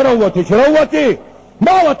سرگی بچ روتی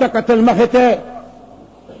ما وتقتل مخته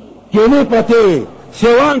کینی پرتے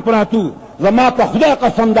سیوان پراتو زما په خدای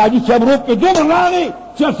قسم داجی چبروب کے دو راغی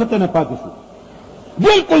چرسته نه پاتې شو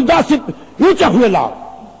بالکل داسې یو چخلا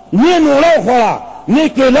نه نورو خورا نه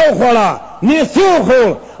کېلو خورا نه سیو خو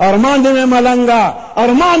ارمان دې ملنګا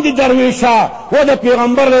ارمان دې درویشا و د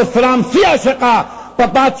پیغمبر اسلام سیا شقا په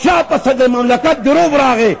بادشاہ په صدر مملکت دروب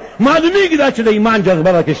راغی معلومیږي دا چې د ایمان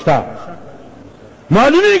جذبه راکشتا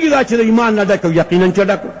معلومیږي دا چې د ایمان نه ډک یقینا چې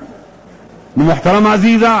ډک محترم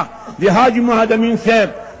عزیزا د حاجی محمد امین صاحب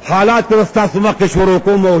حالات پر استاسو مخ شروع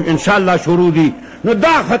کوم او ان شاء الله شروع دي نو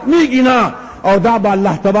دا ختميږي نه او دا با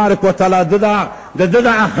الله تبارک وتعالى د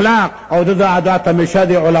اخلاق او د عادات همیشه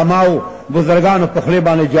د علماو بزرگانو په خلی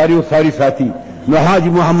باندې جاری او ساری ساتي نو حاجی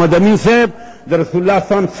محمد امین صاحب د رسول الله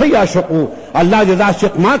صلی الله علیه وسلم سی عاشقو الله دې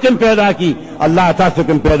عاشق ما کوم پیدا کی الله تاسو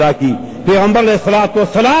کوم پیدا کی پیغمبر علیہ الصلوۃ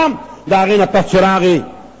والسلام دا غینه پس چراغي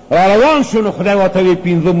روان شو خدای وتعالى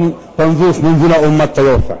 50 منزله امت ته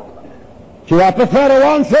ورسه چې واپس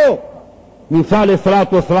روان شو موسی علیہ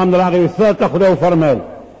الصلوۃ والسلام دغه وسته خدای فرمایل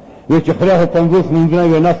چې خدای 50 منزله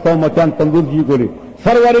وي نفس او مکان 50 جی کولی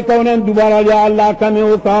سرور کونین دوبارہ یا اللہ کا میں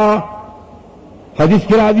ہوتا حدیث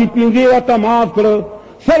کی راضی پینگی و تماف کرو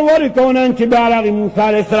سرور کونین چی بیاراغی موسیٰ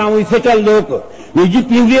علیہ السلام وی سچل دوک وی جی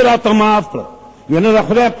پینگی را تماف کرو یعنی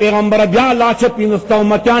رخدای پیغمبر بیا اللہ چا پینستا و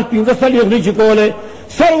مچان پینستا لیغلی چکولے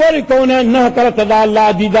سرور کونین نہ کرتا دا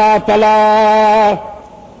اللہ دیدا تلا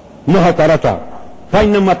نہ کرتا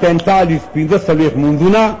فینما 45 پینستا لیغ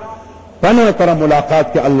منزونا پنہ کرا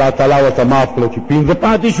ملاقات کے اللہ تعالی و تماف کرو چی پینس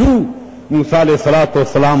پاتی شو موسیٰ علیہ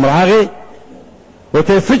السلام راغے وہ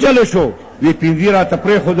تے سچل شو یہ پینزیرہ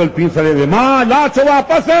تپرے خودل پینسرے وے ماں لا چو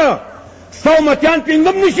واپس سو متیان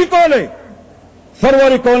پینگم نشی کولے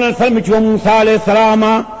سرور کونن سلم چو موسیٰ علیہ السلام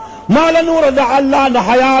مال نور د الله نه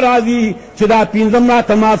حیا راځي چې دا پنځم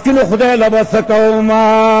راته معاف کړي نو خدای له به څه کوما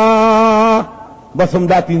بس هم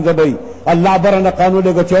دا پنځه به الله برنه قانون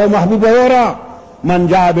لګو چې او محبوبه وره من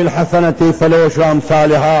جاء بالحسنة فله عشر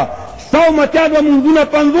امثالها سو متیا به منځونه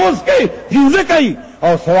 50 کوي پنځه کوي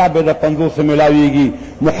او ثواب به د 50 ملاویږي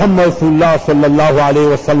محمد رسول الله صلی الله علیه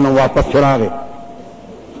وسلم واپس راغی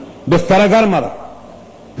بستره ګرمه ده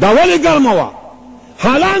دا ولې ګرمه وه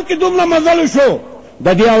حالانکه دومره مزل شو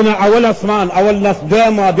د دې اول اسمان اول نس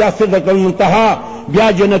دویمه بیا صدرة المنتهی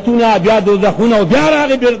بیا جنتونه بیا دوزخونه او بیا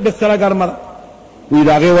راغی بستره ګرمه ده وی د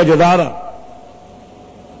هغې وجه دا ده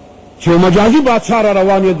چې مجازي بادشاه را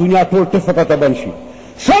روان یې دنیا ټول ټفقه ته بند شي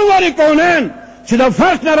څلورې کونین چې د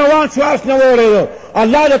فرق نه روان شو اس نه واورېده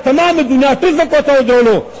الله د تمام دنیا ټفقو ته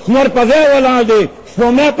ودرولو لمر په ځای ولاړ دی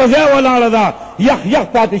سپومۍ په ځای ولاړه ده یخ یخ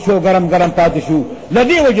پاتې شو ګرم ګرم پاتې شو له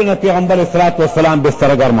دې وجې نه پیغمبر صلات وسلام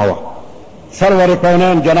بستره ګرمه وه سرور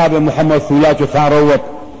کونین جناب محمد رسول الله چې سهار ووت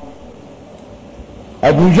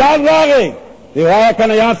ابوجهل راغی وایه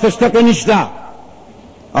کنه یار څه شته که نشته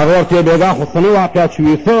هغه ورته یې بېګا خو څه نه واقعات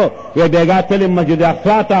شوي څه وی بېګا تلم مسجد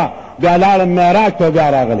اقصا ته بیا لاړم معراج ته بیا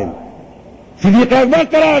راغلم صدیق اکبر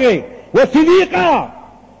ته راغی و صدیقه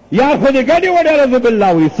یار خو دې ګډې وډې رضو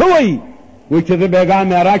بالله وی څه وایي وی چې زه بېګا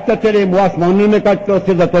معراج ته تلم واسمانونه مې کټ کړ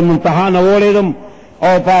سدرة المنتهی نه وړېدم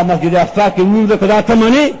او په مسجد اقصا کې لمونځ وکړه دا ته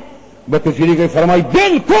منې بکر صدیق فرمایي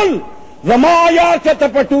بالکل زما یار چې ته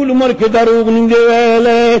په ټول عمر کې دروغ نه دی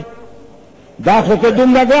ویلی دا خو که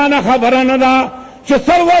دومره ګرانه خبره نه ده چې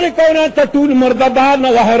سرور کونین ته ټول عمر د بهر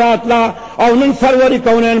نه وحی راتله او نن سرور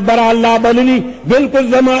کونین بره الله بللي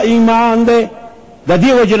بالکل زما ایمان دی د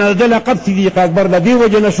دې وجې نه د ده لقب صدیق اکبر د دې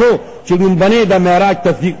وجې نه شو چې لومبنې د معراج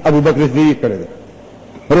تصدیق ابوبکر صدیق کړی دی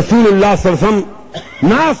رسول الله صلی الله علیه وسلم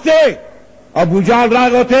ناست دی ابوجهل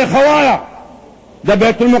راغی ورته یې خوایه د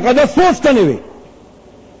بیت المقدس څو ستنې وې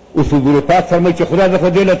اوس حضور پاک فرمایي چې خدای زه خو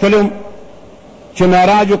دې له تلم چې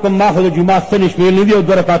معراج وکړم ما خو د جومات ستنې شمېرلې دي او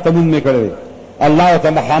 2 رکعته لمونځ مې کړی دی الله ورته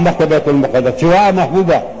مخامخ د بیت المقدس چې وایه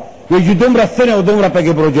محبوبه وایي چې دومره ستنې او دومره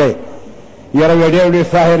پکې بروجۍ یاره ویډې وډې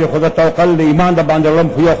ساحر خو د توکل د ایمان د باندې وړم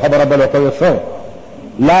خو یو خبره بله کوي څه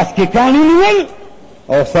لاس کې کاڼي نیول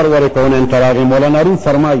او سرور کونین ته راغی مولانا روح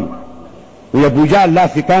فرمایي وی ابوجهل لاس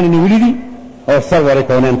کې کاڼي نیولي دي او سرور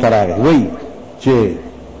کونین ته راغی وایي چې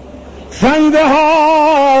څنګه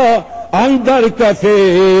اندر کفے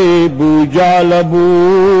بوجهل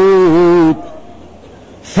بود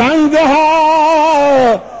څنګه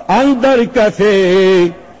اندر کفے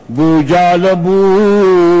بوجهل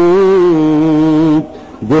بود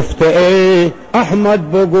گفت ای احمد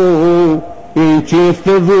بگو این چیست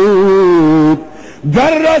زود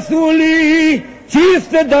گر رسولی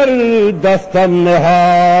چیست در دستم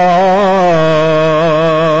نهاد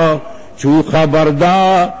چو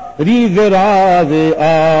خبردار ریز راز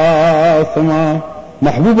آسمان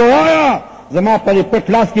محبوب وایا زما پر پټ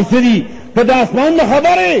لاس کې سری په د اسمان نه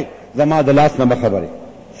خبره زما د لاس نه خبره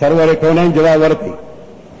سرور کونین جواب ورکړي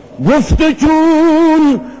گفت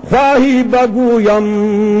چون خواهی بگویم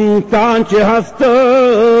کانچه هست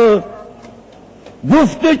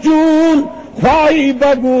گفت چون خواهی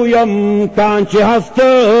بگویم کانچه هست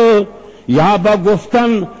یا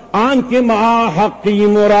بگفتن آنکه ما حقی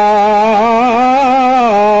مراد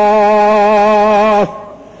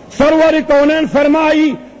سرور کونین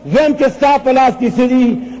فرمائی زم چې ستا په لاس کې څه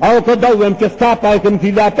دي او که دا ویم چې ستا په کوم چې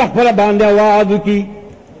دا په خپله باندې اواز وکړي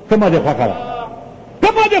کومه دې خوښه ده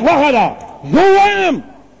کومه دې خوښه ده زه وایم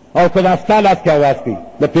او که دا ستا لاس کې اواز کوي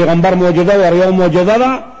د پیغمبر معجزه ور یو معجزه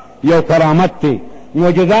ده یو کرامت دی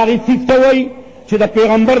معجزه هغې څیز ته وایي چې د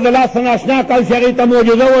پیغمبر د لاسه ناشنا کول شي هغې ته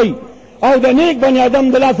معجزه وایي او د نیک بني ادم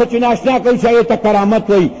د لاسه چې ناشنا کول شي هغې ته کرامت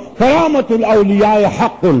وایي کرامت الاولیاء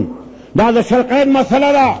حق دا د شرقین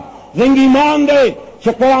مسله ده زنګ ایمان دی چې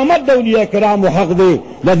قیامت د اولیاء کرامو حق دی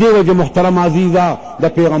د دې وجې محترم عزیزه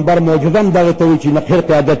د پیغمبر معجزه هم دغې ته وایي چې نخیر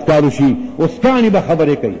قیادت کار وشي اوس کاڼي به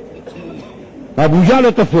خبرې کوي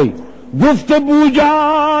ابوجهل ته وایي گفت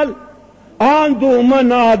بوجهل آن دو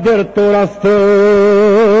منادر تو رست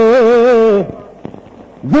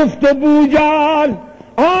گفت بوجهل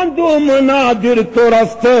آن دو منادر تو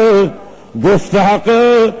رست گفت حق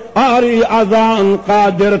آری از آن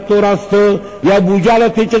قادر تو رست یا بوجهل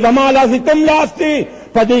تی چې زما لاس کم لاس دی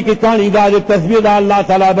په دې کې کاڼي دا د تسبیح د الله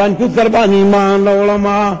تعالی باندې سر باندې ایمان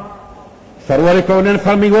راوړم سرور کونین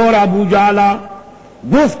فرمی اور ابوجهل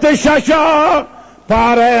گفت ششا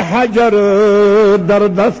پاره حجر در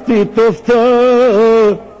دستی توست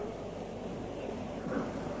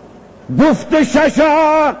گفت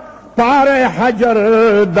ششا پاره حجر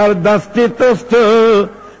در دستی توست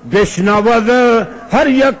بشنود ہر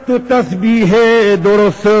یک تو تسبیح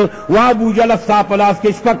درست وابو جل ساپلاس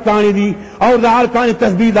کے شفق کانی دی اور دار کانی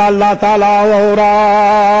تسبیح دا اللہ تعالی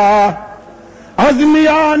ورا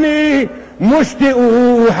ازمیانی مشت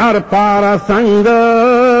او ہر پارا سنگ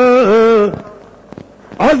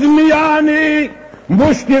ازمیانی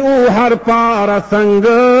مشت او ہر پارا سنگ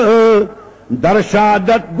در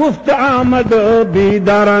شادت گفت آمد بی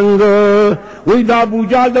درنگ وی دا ابو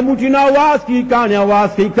جال دا موچین آواز کی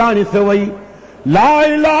کانی سوئی لا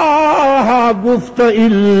الہ گفت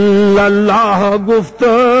الا اللہ گفت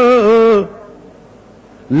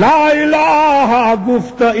لا الہ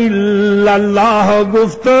گفت الا اللہ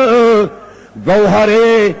گفت گوہر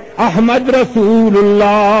احمد رسول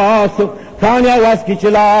اللہ کانی آواز کی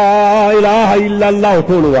چلا الہ الا اللہ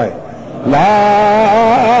ٹھول ہوا ہے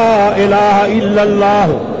لا الہ الا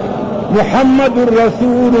اللہ محمد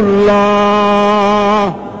رسول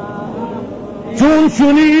اللہ چون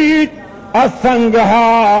شنید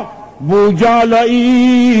السنگها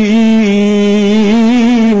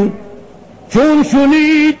بوجالئین چون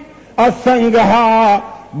شنید السنگها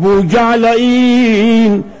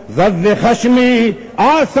بوجالئین زد خشمی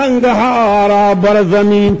آسنگها را بر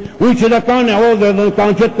زمین ویچ دکان عوض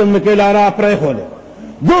دکان چتن مکیلا را پرے خولے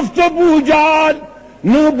گفت بوجال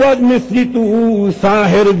نو بود مثلی تو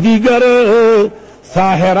ساحر دیگر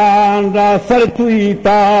ساحران را سر توی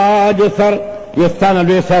تاج سر یہ ستانا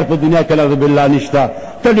لوی سر پا دنیا کے لفظ باللہ نشتا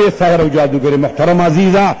تلی ساحر و جادوگر محترم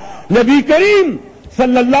عزیزہ نبی کریم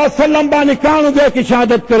صلی اللہ علیہ وسلم بانے کانو گئے کی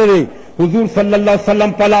شہادت کرے حضور صلی اللہ علیہ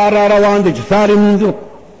وسلم پلار را روان دے سارے منزو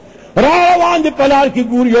را روان دے پلار کی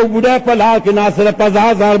گوری او بڑے پلار کی ناصر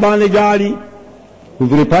پزازار بانے جاری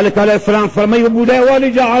حضور پاک علیہ السلام فرمائی وہ بوڑھے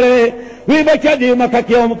والی جا رہے وی بچہ دی مکہ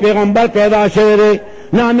کے پیغمبر پیدا شہرے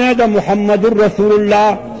نام دا محمد الرسول اللہ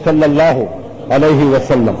صلی اللہ علیہ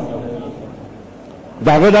وسلم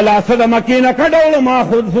داغد اللہ صد مکینہ کڑول ما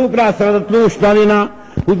خود سوکرا سرد تلوش دانینا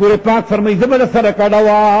حضور پاک فرمائی زبد سر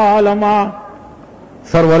کڑوالما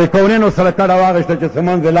سرور کونین و سر کڑوالشتا چه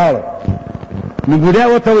سمان دلار نو بوڑھے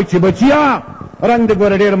وطوی چه بچیا رنگ دے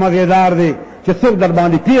گوڑے دیر مزیدار دے چه سوک در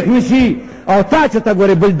باندی پیخ نشی او تا چتا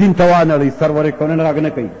گوری بل دین توانه لی سرور کونین راگ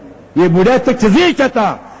نکی یہ بوڑھے تک چزی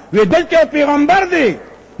چتا وی دلتے پیغمبر دی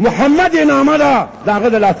محمد نامه دا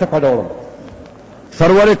داغد اللہ سکا دوڑا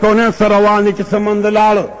سرور کونین سروان دی چه سمند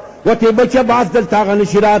لال وطی بچه باز دل تاغا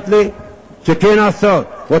نشیرات لی چکینا سا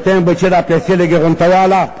وطی بچه دا پیسی لگی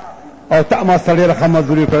غنتوالا او تا ما سلی رخم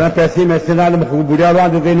مزوری کنن پیسی میں سنال مخوب بوڑھے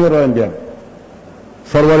روان دی دینی روان دیا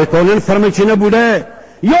سرور کونین فرمی چینه بوڑھے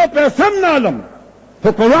یو پیسم نالم تو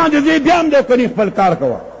قرآن دے بیام دے کنی خپل کار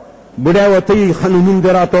کوا بڑے وتی خنون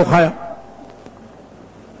درا تو خایا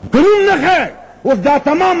قانون نہ ہے اس دا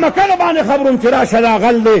تمام مکان باندې خبرون چرا شلا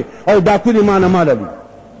غل دے او دا کلی مان مال دی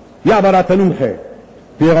یا براتنون ہے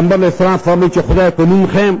پیغمبر علیہ السلام فرمایي چې خدای قانون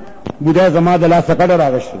خیم بډای زما د لاس کډه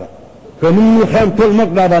راغشته قانون خیم ټول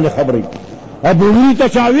مقدار باندې خبري ابو نی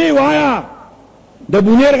تشاوی وایا د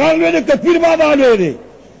بونیر غل دے کثیر بابا لري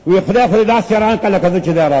وی خدای دا سران کله کده چې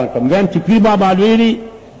داران کوم ویم چې پیر بابا لوی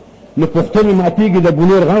نو پښتون ماتیږي د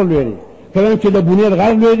بونیر غړ لوی کله چې د بونیر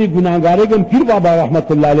غړ لوی ګناګارې کوم پیر بابا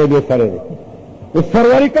رحمت الله علیه به سره او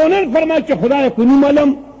سرور کونن فرمایي چې خدای قانون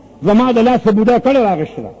علم زما د لاس بودا کړه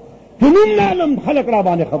راغشته قانون علم خلق را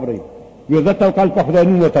باندې خبري یو ذات او کال په خدای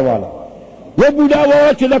نو تعالی و بودا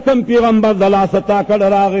و چې د کوم پیغمبر د لاس تا کړه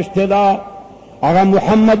راغشته دا هغه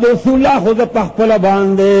محمد رسول الله خو د خپل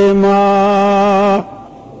باندې ما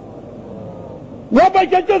و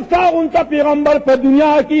بچه جز کاغن تا پیغمبر پا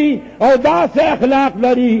دنیا کی او دا سے اخلاق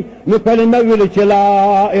لری نو کلمہ ویل چه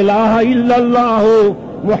لا الہ الا اللہ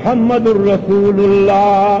محمد الرسول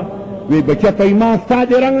اللہ وی بچه پا ایمان ستا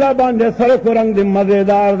دی رنگ لا باندے سرک رنگ دی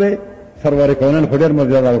مزیدار دے سرور کونن خودر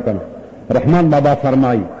مزیدار کنا رحمان بابا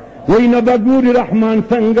فرمائی وی نبگوری رحمان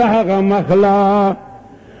سنگا غا مخلا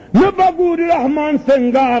نبگوری رحمان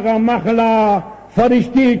سنگا غا مخلا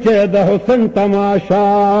فرشتی چه د حسن تماشا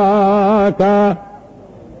کا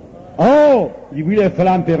او جبریل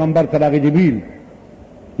السلام پیغمبر تراغی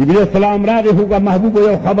جبریل السلام راغی ہوگا محبوب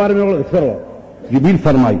یو خبر میں سرو جبریل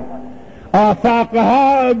فرمائی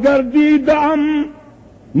آفاقها گردید ام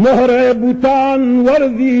مہر بوتان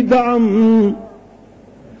وردید ام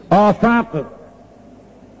آفاق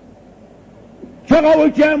چغو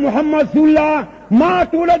چه محمد صلی اللہ ما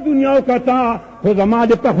طول دنیا کتا خود ما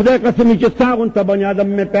دے پا خدای قسمی چه ساغن تا بنی آدم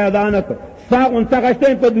میں پیدا نک ساغن تا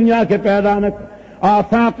غشتیں پا دنیا کے پیدا نک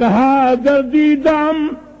آفاقها گردیدم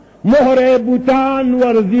مہر بوتان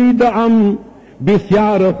ورزیدم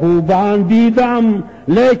بسیار خوبان دیدم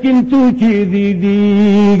لیکن تو چیزی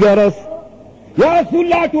دیگرست یا رسول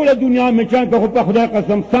اللہ ټول دنیا میں چانکہ خود پا خدا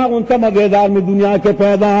قسم ساغن تم بیدار میں دنیا کے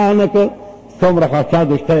پیدا نکو سمر خاصا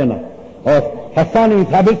دشتے نا اور حسان بن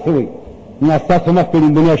ثابت ہوئی ناستا سمخ پر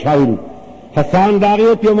دنیا شاوری حسان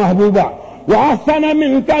داغیت یا محبوبہ وأحسن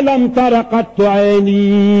منك لم تر قط عيني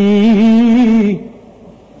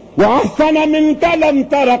وأحسن منك لم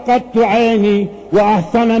تر قط عيني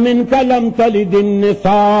وأحسن منك لم تلد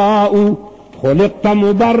النساء خلقت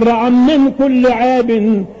مبرأ من كل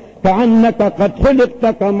عيب كأنك قد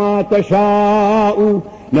خلقت كما تشاء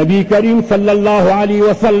نبي كريم صلى الله عليه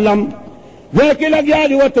وسلم ذاك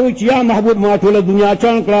لگیالی وتوچ یا محبوب ما ټول دنیا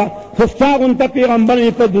چانکړه خو ساغون ته پیغمبر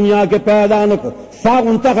په دنیا کې پیدا نک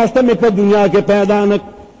ساغون ته خسته په دنیا کې پیدا نک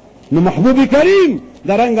نو محبوب کریم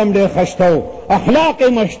درنګم ډېر خشتو اخلاق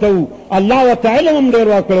مشتو الله تعالی هم ډېر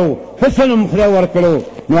ورکړو حسن هم خدا ورکړو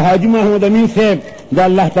نو حاجی محمد امین صاحب د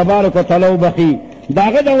الله تبارک وتعالى وبخي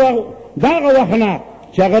داغه وخنا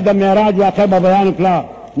چې هغه د معراج واقعه بیان کړه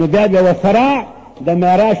نو بیا به وسره د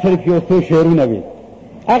معراج شریف یو څو شعرونه وي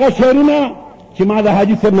هغه شعرونه چې ما د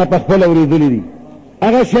حاجی صاحب نه په خپله اورېدلي دي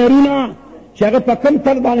هغه شعرونه چې هغه په کوم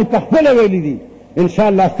طرز باندې په خپله ویلي دي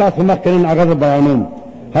انشاءالله ستاسو مخکې نن هغه زه بیانوم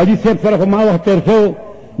حاجي صاحب سره خو ما وخت تېر شو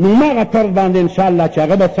نو هماغه طرز باندې انشاءالله چې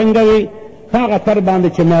هغه به څنګه وي په هغه طرز باندې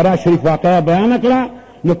چې معراج شریف واقعه بیانه کړه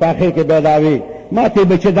نو په اخر کې بیا دا وي ما ته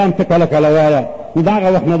بچې دام ته کله کله وایه نو د هغه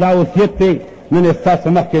وخت نه دا وصیت دی نن یې ستاسو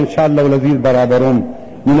مخکې انشاءالله العزیز برابروم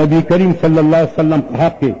نو نبي کریم صلی الله علیه وسلم په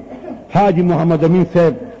حق کې حاجی محمد امین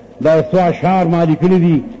صاحب دا څو اشعار ما لیکلي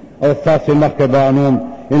دي او ستاسو مخکې بیانوم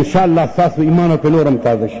انشاءالله ستاسو ایمان او په نور هم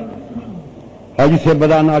تازه شي حاجي صاحب به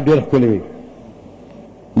دا نعت ډېر ښکلی وي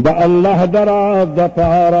د الله د راز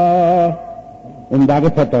دپاره همداغه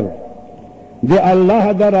فطر د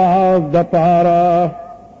الله د راز دپاره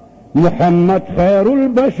محمد خیر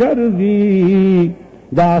البشر دی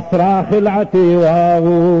د اسرا خلعتې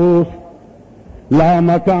واغوست لا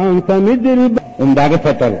مکان تمد همداغه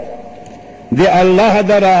فطر د الله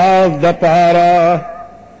د راز دپاره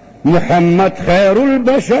محمد خیر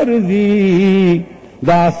البشر دی د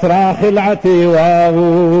اسرا خلعتې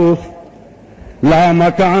واغوست لا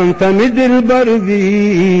مکان تمد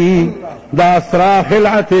البردی د اسرا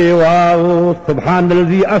خلعتې واغوست سبحان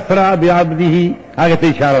الذي اسرا بعبده هغه ته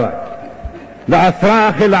اشاره د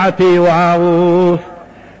اسرا خلعتې واغوست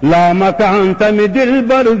لا مکان تمد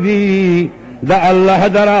البردی د الله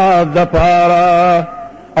د راز دپاره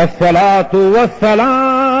الصلاة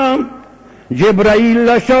والسلام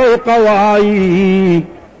جبرائيل شوق وعي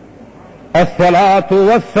الصلاة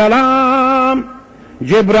والسلام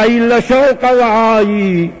جبرائيل شوق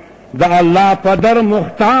وعي دا الله پدر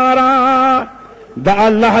مختارا دا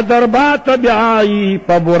الله دربات بیائی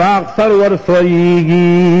پا براق سرور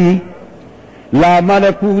سوئیگی لا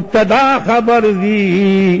ملکوت دا خبر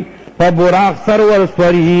دی پا براق سرور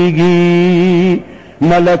سوئیگی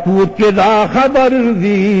ملکوت کے دا خبر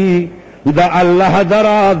دی دا اللہ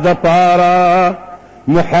درا دپارا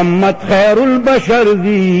محمد خیر البشر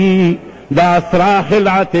دی دا اسرا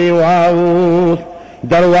خلعت واوس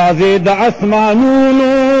دروازے دا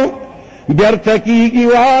اسمانونو بیرتکی کی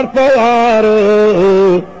وار پوار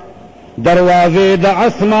دروازے دا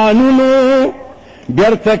اسمانونو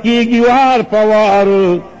بیرتکی کی وار پوار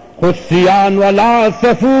خصیان ولا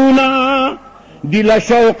سفونا دل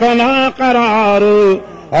شوقنا قرار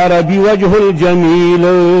عربی وجه الجمیل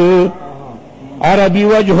عربی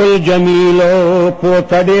وجه الجمیل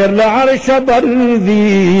پوتا دیر لعرش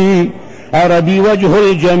بردی عربی وجه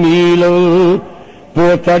الجمیل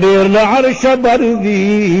پوتا دیر لعرش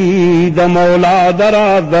بردی دا مولا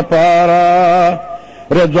دراز دا پارا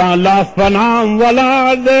رضوان لاس پنام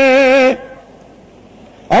ولا دے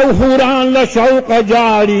او حوران لشوق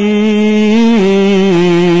جاری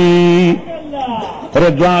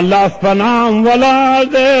رضوان لاس پنام ولا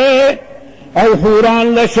دے او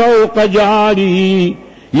حوران لشوق جاری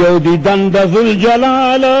یو دی دند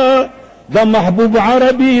ذوالجلال دا محبوب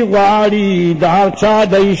عربی غاری دا ہر چا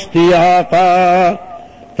دا اشتیاقا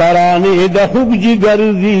ترانے دا خوب جگر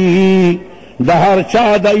دی دا ہر چا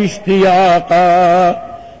دا اشتیاقا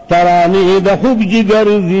ترانے دا خوب جگر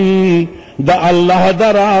دی دا اللہ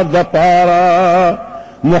درا دا پارا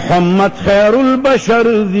محمد خیر البشر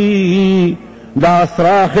دی دا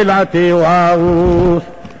اسرا خلعت واغوس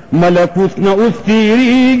ملکوت نہ اس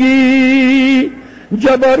تیریگی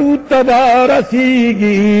جبروت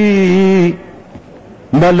تبارسیگی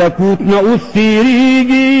ملکوت نہ اس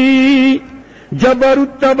تیریگی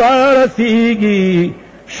جبروت تبارسیگی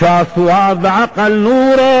شاسواد عقل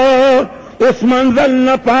نور اس منزل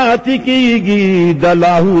نہ پاتی کیگی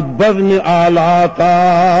دلاہود بزن آلاتا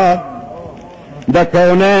د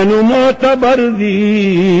کونین معتبر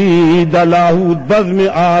دی د لاهوت بزم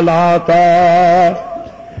آلاتا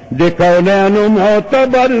د کونین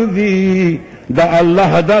معتبر دی د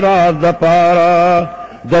الله دراز د پارا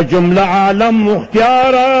د جمله عالم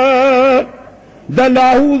مختیارا د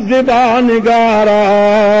لاهوت زبانگارا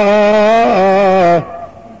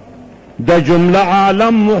د جمله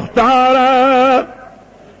عالم مختارا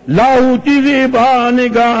لاهوتی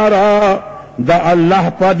زبانگارا د الله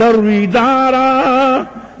پدرویدارا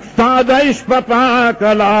ساده عشق پاک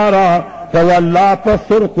لارا فوالله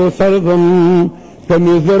پسر کو سرزم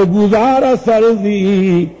کمی زرگزار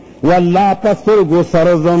سرزی والله پسر کو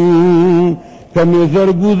سرزم کمی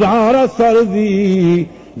زرگزار سرزی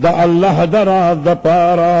د الله دراز د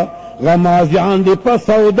پارا غمازیان دی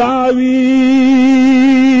پسوداوی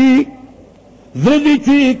زدی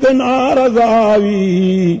چی کنار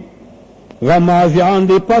زاوی غمازیان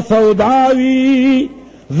دی پسوداوی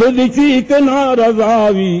زدی چی کنار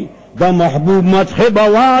زاوی د محبوب مدح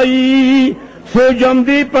بوائی سوجم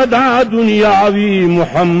دی پدا دنیاوی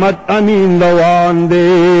محمد امین روان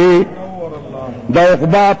دی د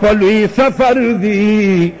اخبا پلوی سفر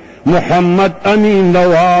دی محمد امین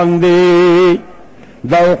روان دی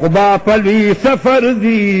د عقبا پلوی سفر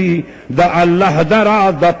دی د الله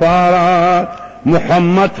دراز د پارا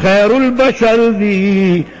محمد خیر البشر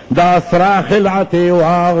دی د اسرا خلعت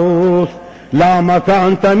واغوس لا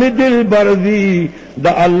مکان تم دلبر دی د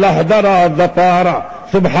الله دراز د پارا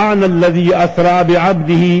سبحان الذي اسرا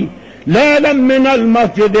بعبده ليلا من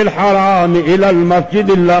المسجد الحرام الى المسجد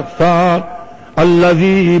الاقصى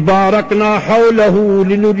الذي باركنا حوله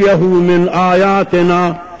لنريه من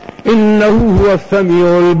آياتنا انه هو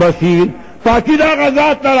السميع البصير پاکی دا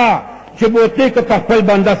غزات ترا چې بوتلی که تخپل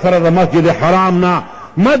بنده سره د مسجد حرام نه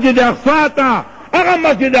مسجد اقصا ته هغه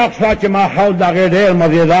مسجد اقصا چې ماحول د هغې ډېر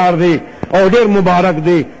مزیدار دی او ډېر مبارک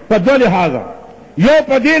دی په دوه لحاظه یو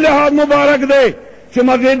په دې لحاظ مبارک دی چې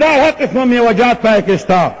مزیدار هر قسمه میوجات پای کې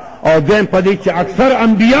شته او دویم په دې چې اکثر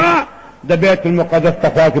انبیا د بیت المقدس په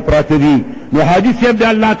خوا کې پراته دي نو حاجي صاحب د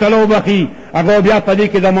الله تعالی وبخي هغه بیا په دې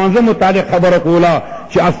کې د مانځه متعلق خبره کوله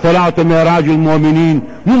چې الصلاة معراج المؤمنین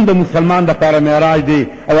مونږ د مسلمان دپاره معراج دی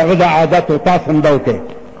او هغه د عادت او تاسو هم دا وکړئ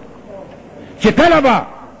چې کله به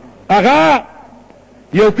هغه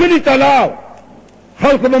یو کلي ته لاړ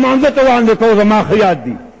خلکو به مانځه ته وړاندې کوو زما ښه یاد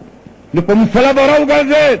دي نو په مسله به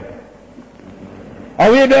راوګرځېد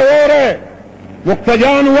او یې به واورئ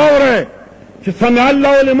مقتدیان واورئ چې سمع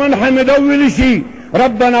الله لمن حمده ویلی شي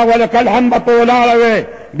ربنا ولک الحمد په ولاړه وی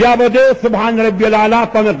بیا به دی سبحان ربي الاعلی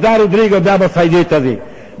په مقدار ودرېږه بیا به سجدې ته ځي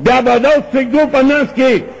بیا به د سجدو په منځ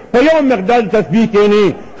کې په یو مقدار تسبیح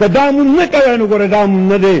کښېني که دا مونږ نه کوی نو ګوره دا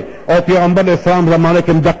مونږ نه دی او پیغمبر اسلام زمانه کې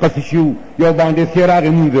هم دقسې شي یو باندې سې راغی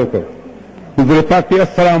مونځ وکړ حضور پاک ته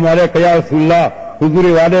السلام علیک یا رسول الله حضور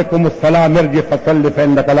وعلیکم السلام ارجع فصل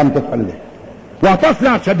فانک لم تصلی واپس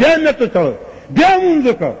لاړ شه بیا یې نه ته بیا مونځ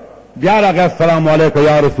وکړ بیا راغی السلام علیک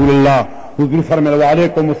یا رسول الله حضور فرمیل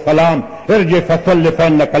وعلیکم السلام ارجع فصل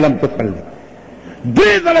فانک لم تصلی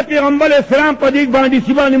درې ځله پیغمبر اسلام په دې باندې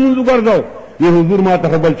سی باندې مونځ وګرځاو یہ حضور ما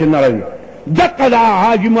ته بل چې نه راځي دقه دا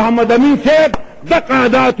حاجي محمد امین صاحب دقه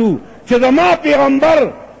عاداتو چې زما پیغمبر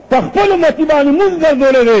په خپل امتي باندې مونځ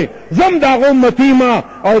ګرځولی دی زم د هغه امتي ما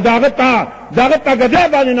او د هغه ته ګدی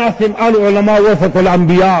باندې ناسم العلماء وفق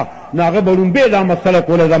الانبیا نو هغه به لومبې دا مسله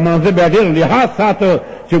کوله د مانځه بیا ډېر لحاظ ساته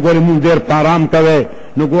چې ګورې مونږ ډېر په ارام کوی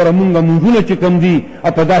نو ګوره مونږ مونځونه چې کوم دي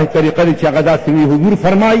په داسې طریقه دي چې هغه داسې وي حضور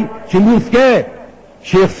فرمایي چې مونځ کې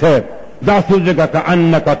شیخ صاحب داسې وځکه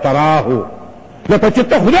کانک تراه لکه چې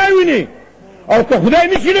ته خدای وینې او که خدای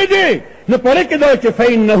نشي لیدی نو پرې کې دا چې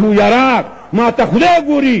فانه یراک ما ته خدای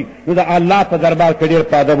ګوري نو د الله په دربار کې ډېر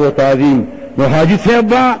په ادب او تعظیم نو حاجي صاحب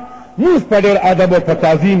به مونځ په ډېر ادب او په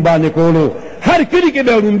تعظیم باندې کولو هر کلي کې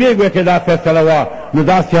به لومبې ګوی کې دا فیصله وه نو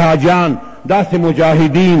داسې حاجیان داسې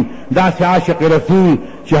مجاهدین داسې عاشق رسول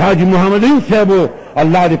چې حاجي محمد امین صاحب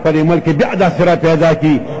الله دې په دې ملک کې بیا داسې را پیدا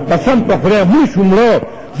کړي قسم په خدای موږ شومړو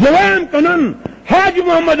زه وایم که نن حاجي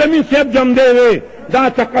محمد امین صاحب جمدی وی دا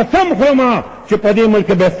ته قسم خورم چې په دې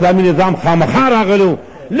ملک به اسلامي نظام خامخا راغلو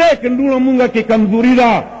لیکن ډوړه مونږ کې کمزوري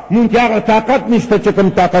ده مونږ کې هغه طاقت نشته چې کوم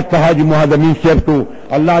طاقت په حاجي محمد امین صاحب کو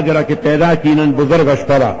الله جره کې پیدا کړي نن بزرګه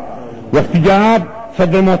شپه ده وقتی جناب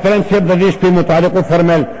صدر محترم صاحب د دې شپې متعلق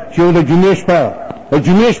وفرمیل چې د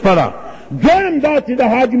جمعې شپه ده دویم دا چې د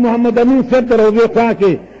حاجي محمد امین صاحب د روضې خوا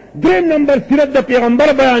کې دریم نمبر سیرت د پیغمبر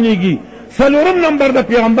بیانېږي څلورم نمبر د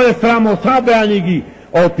پیغمبر اسلام او صاحب بیانېږي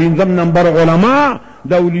او پنځم نمبر علما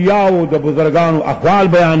د اولیاو د بزرګانو احوال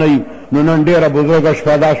بیانوي نو نن ډېره بزرګه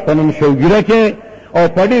شپه دا شپه نن شوګیره کې او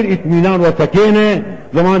په ډېر اطمینان ورته کښېنې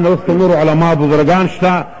زما نه وروسته نور علما بزرګان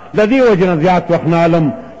شته د دې وجې نه زیات وخت نه علم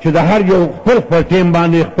چې د هر یو خپل خپل ټیم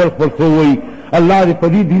باندې خپل خپل څه وایي. الله دې په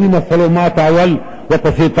دې دیني مسلو ماته اول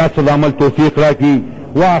ورپسې تاسو د عمل توفیق راکړي.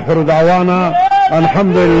 واخر دعوانا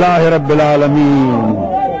الحمد لله رب العالمین.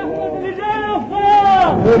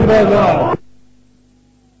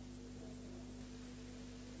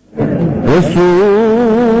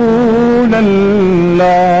 رسول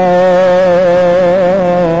اللہ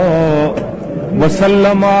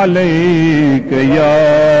وسلم علیک یا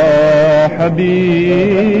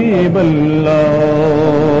حبیب اللہ.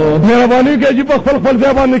 مهرباني کې چې په خپل خپل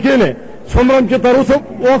ځای باندې کېنه څومره چې تر اوسه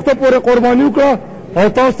وخت پورې قرباني وکړه او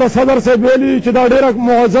تاسو ته صدر صاحب ویلي چې دا ډېره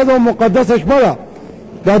معزز او مقدسه شپه ده،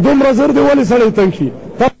 دا دومره زر دی ولې سړی تنګ شي.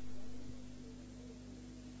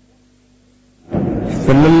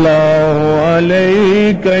 صلی اللہ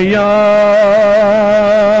علیک یا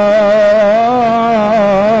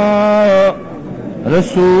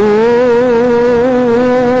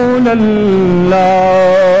رسول اللہ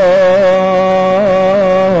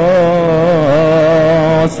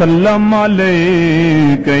وسلم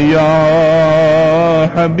علیک یا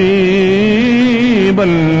حبیب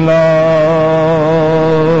اللہ.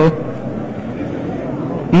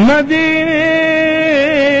 مدینے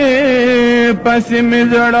پس میں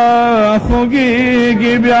زڑا خوگی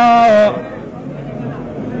گی بیا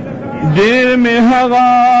دیر میں ہوا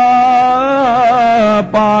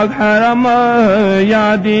پاک حرم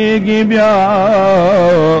یادی گی بیا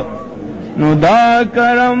نو دا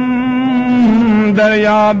کرم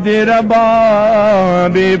دریاب دی ربا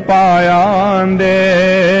بے پایان دے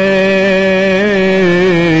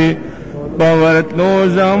پورت لو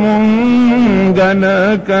زمون گن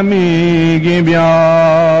کمی گی بیا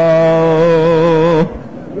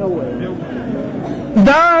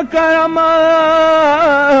دا کرم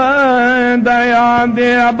دریاب دی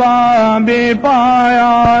ربا بے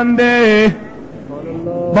پایان دے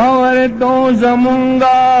پورت لو زمون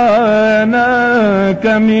گن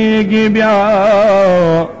کمی گی بیا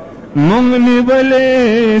منگنی بلے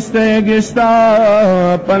استگستا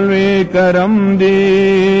پلوی کرم دی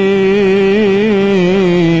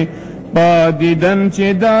پادی دن چی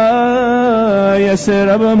دا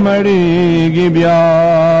یسرب مڑی گی بیا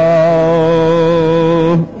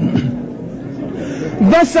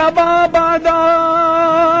دسبا بادا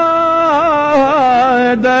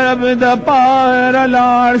درب دا پار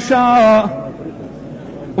لارشا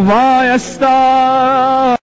وایستا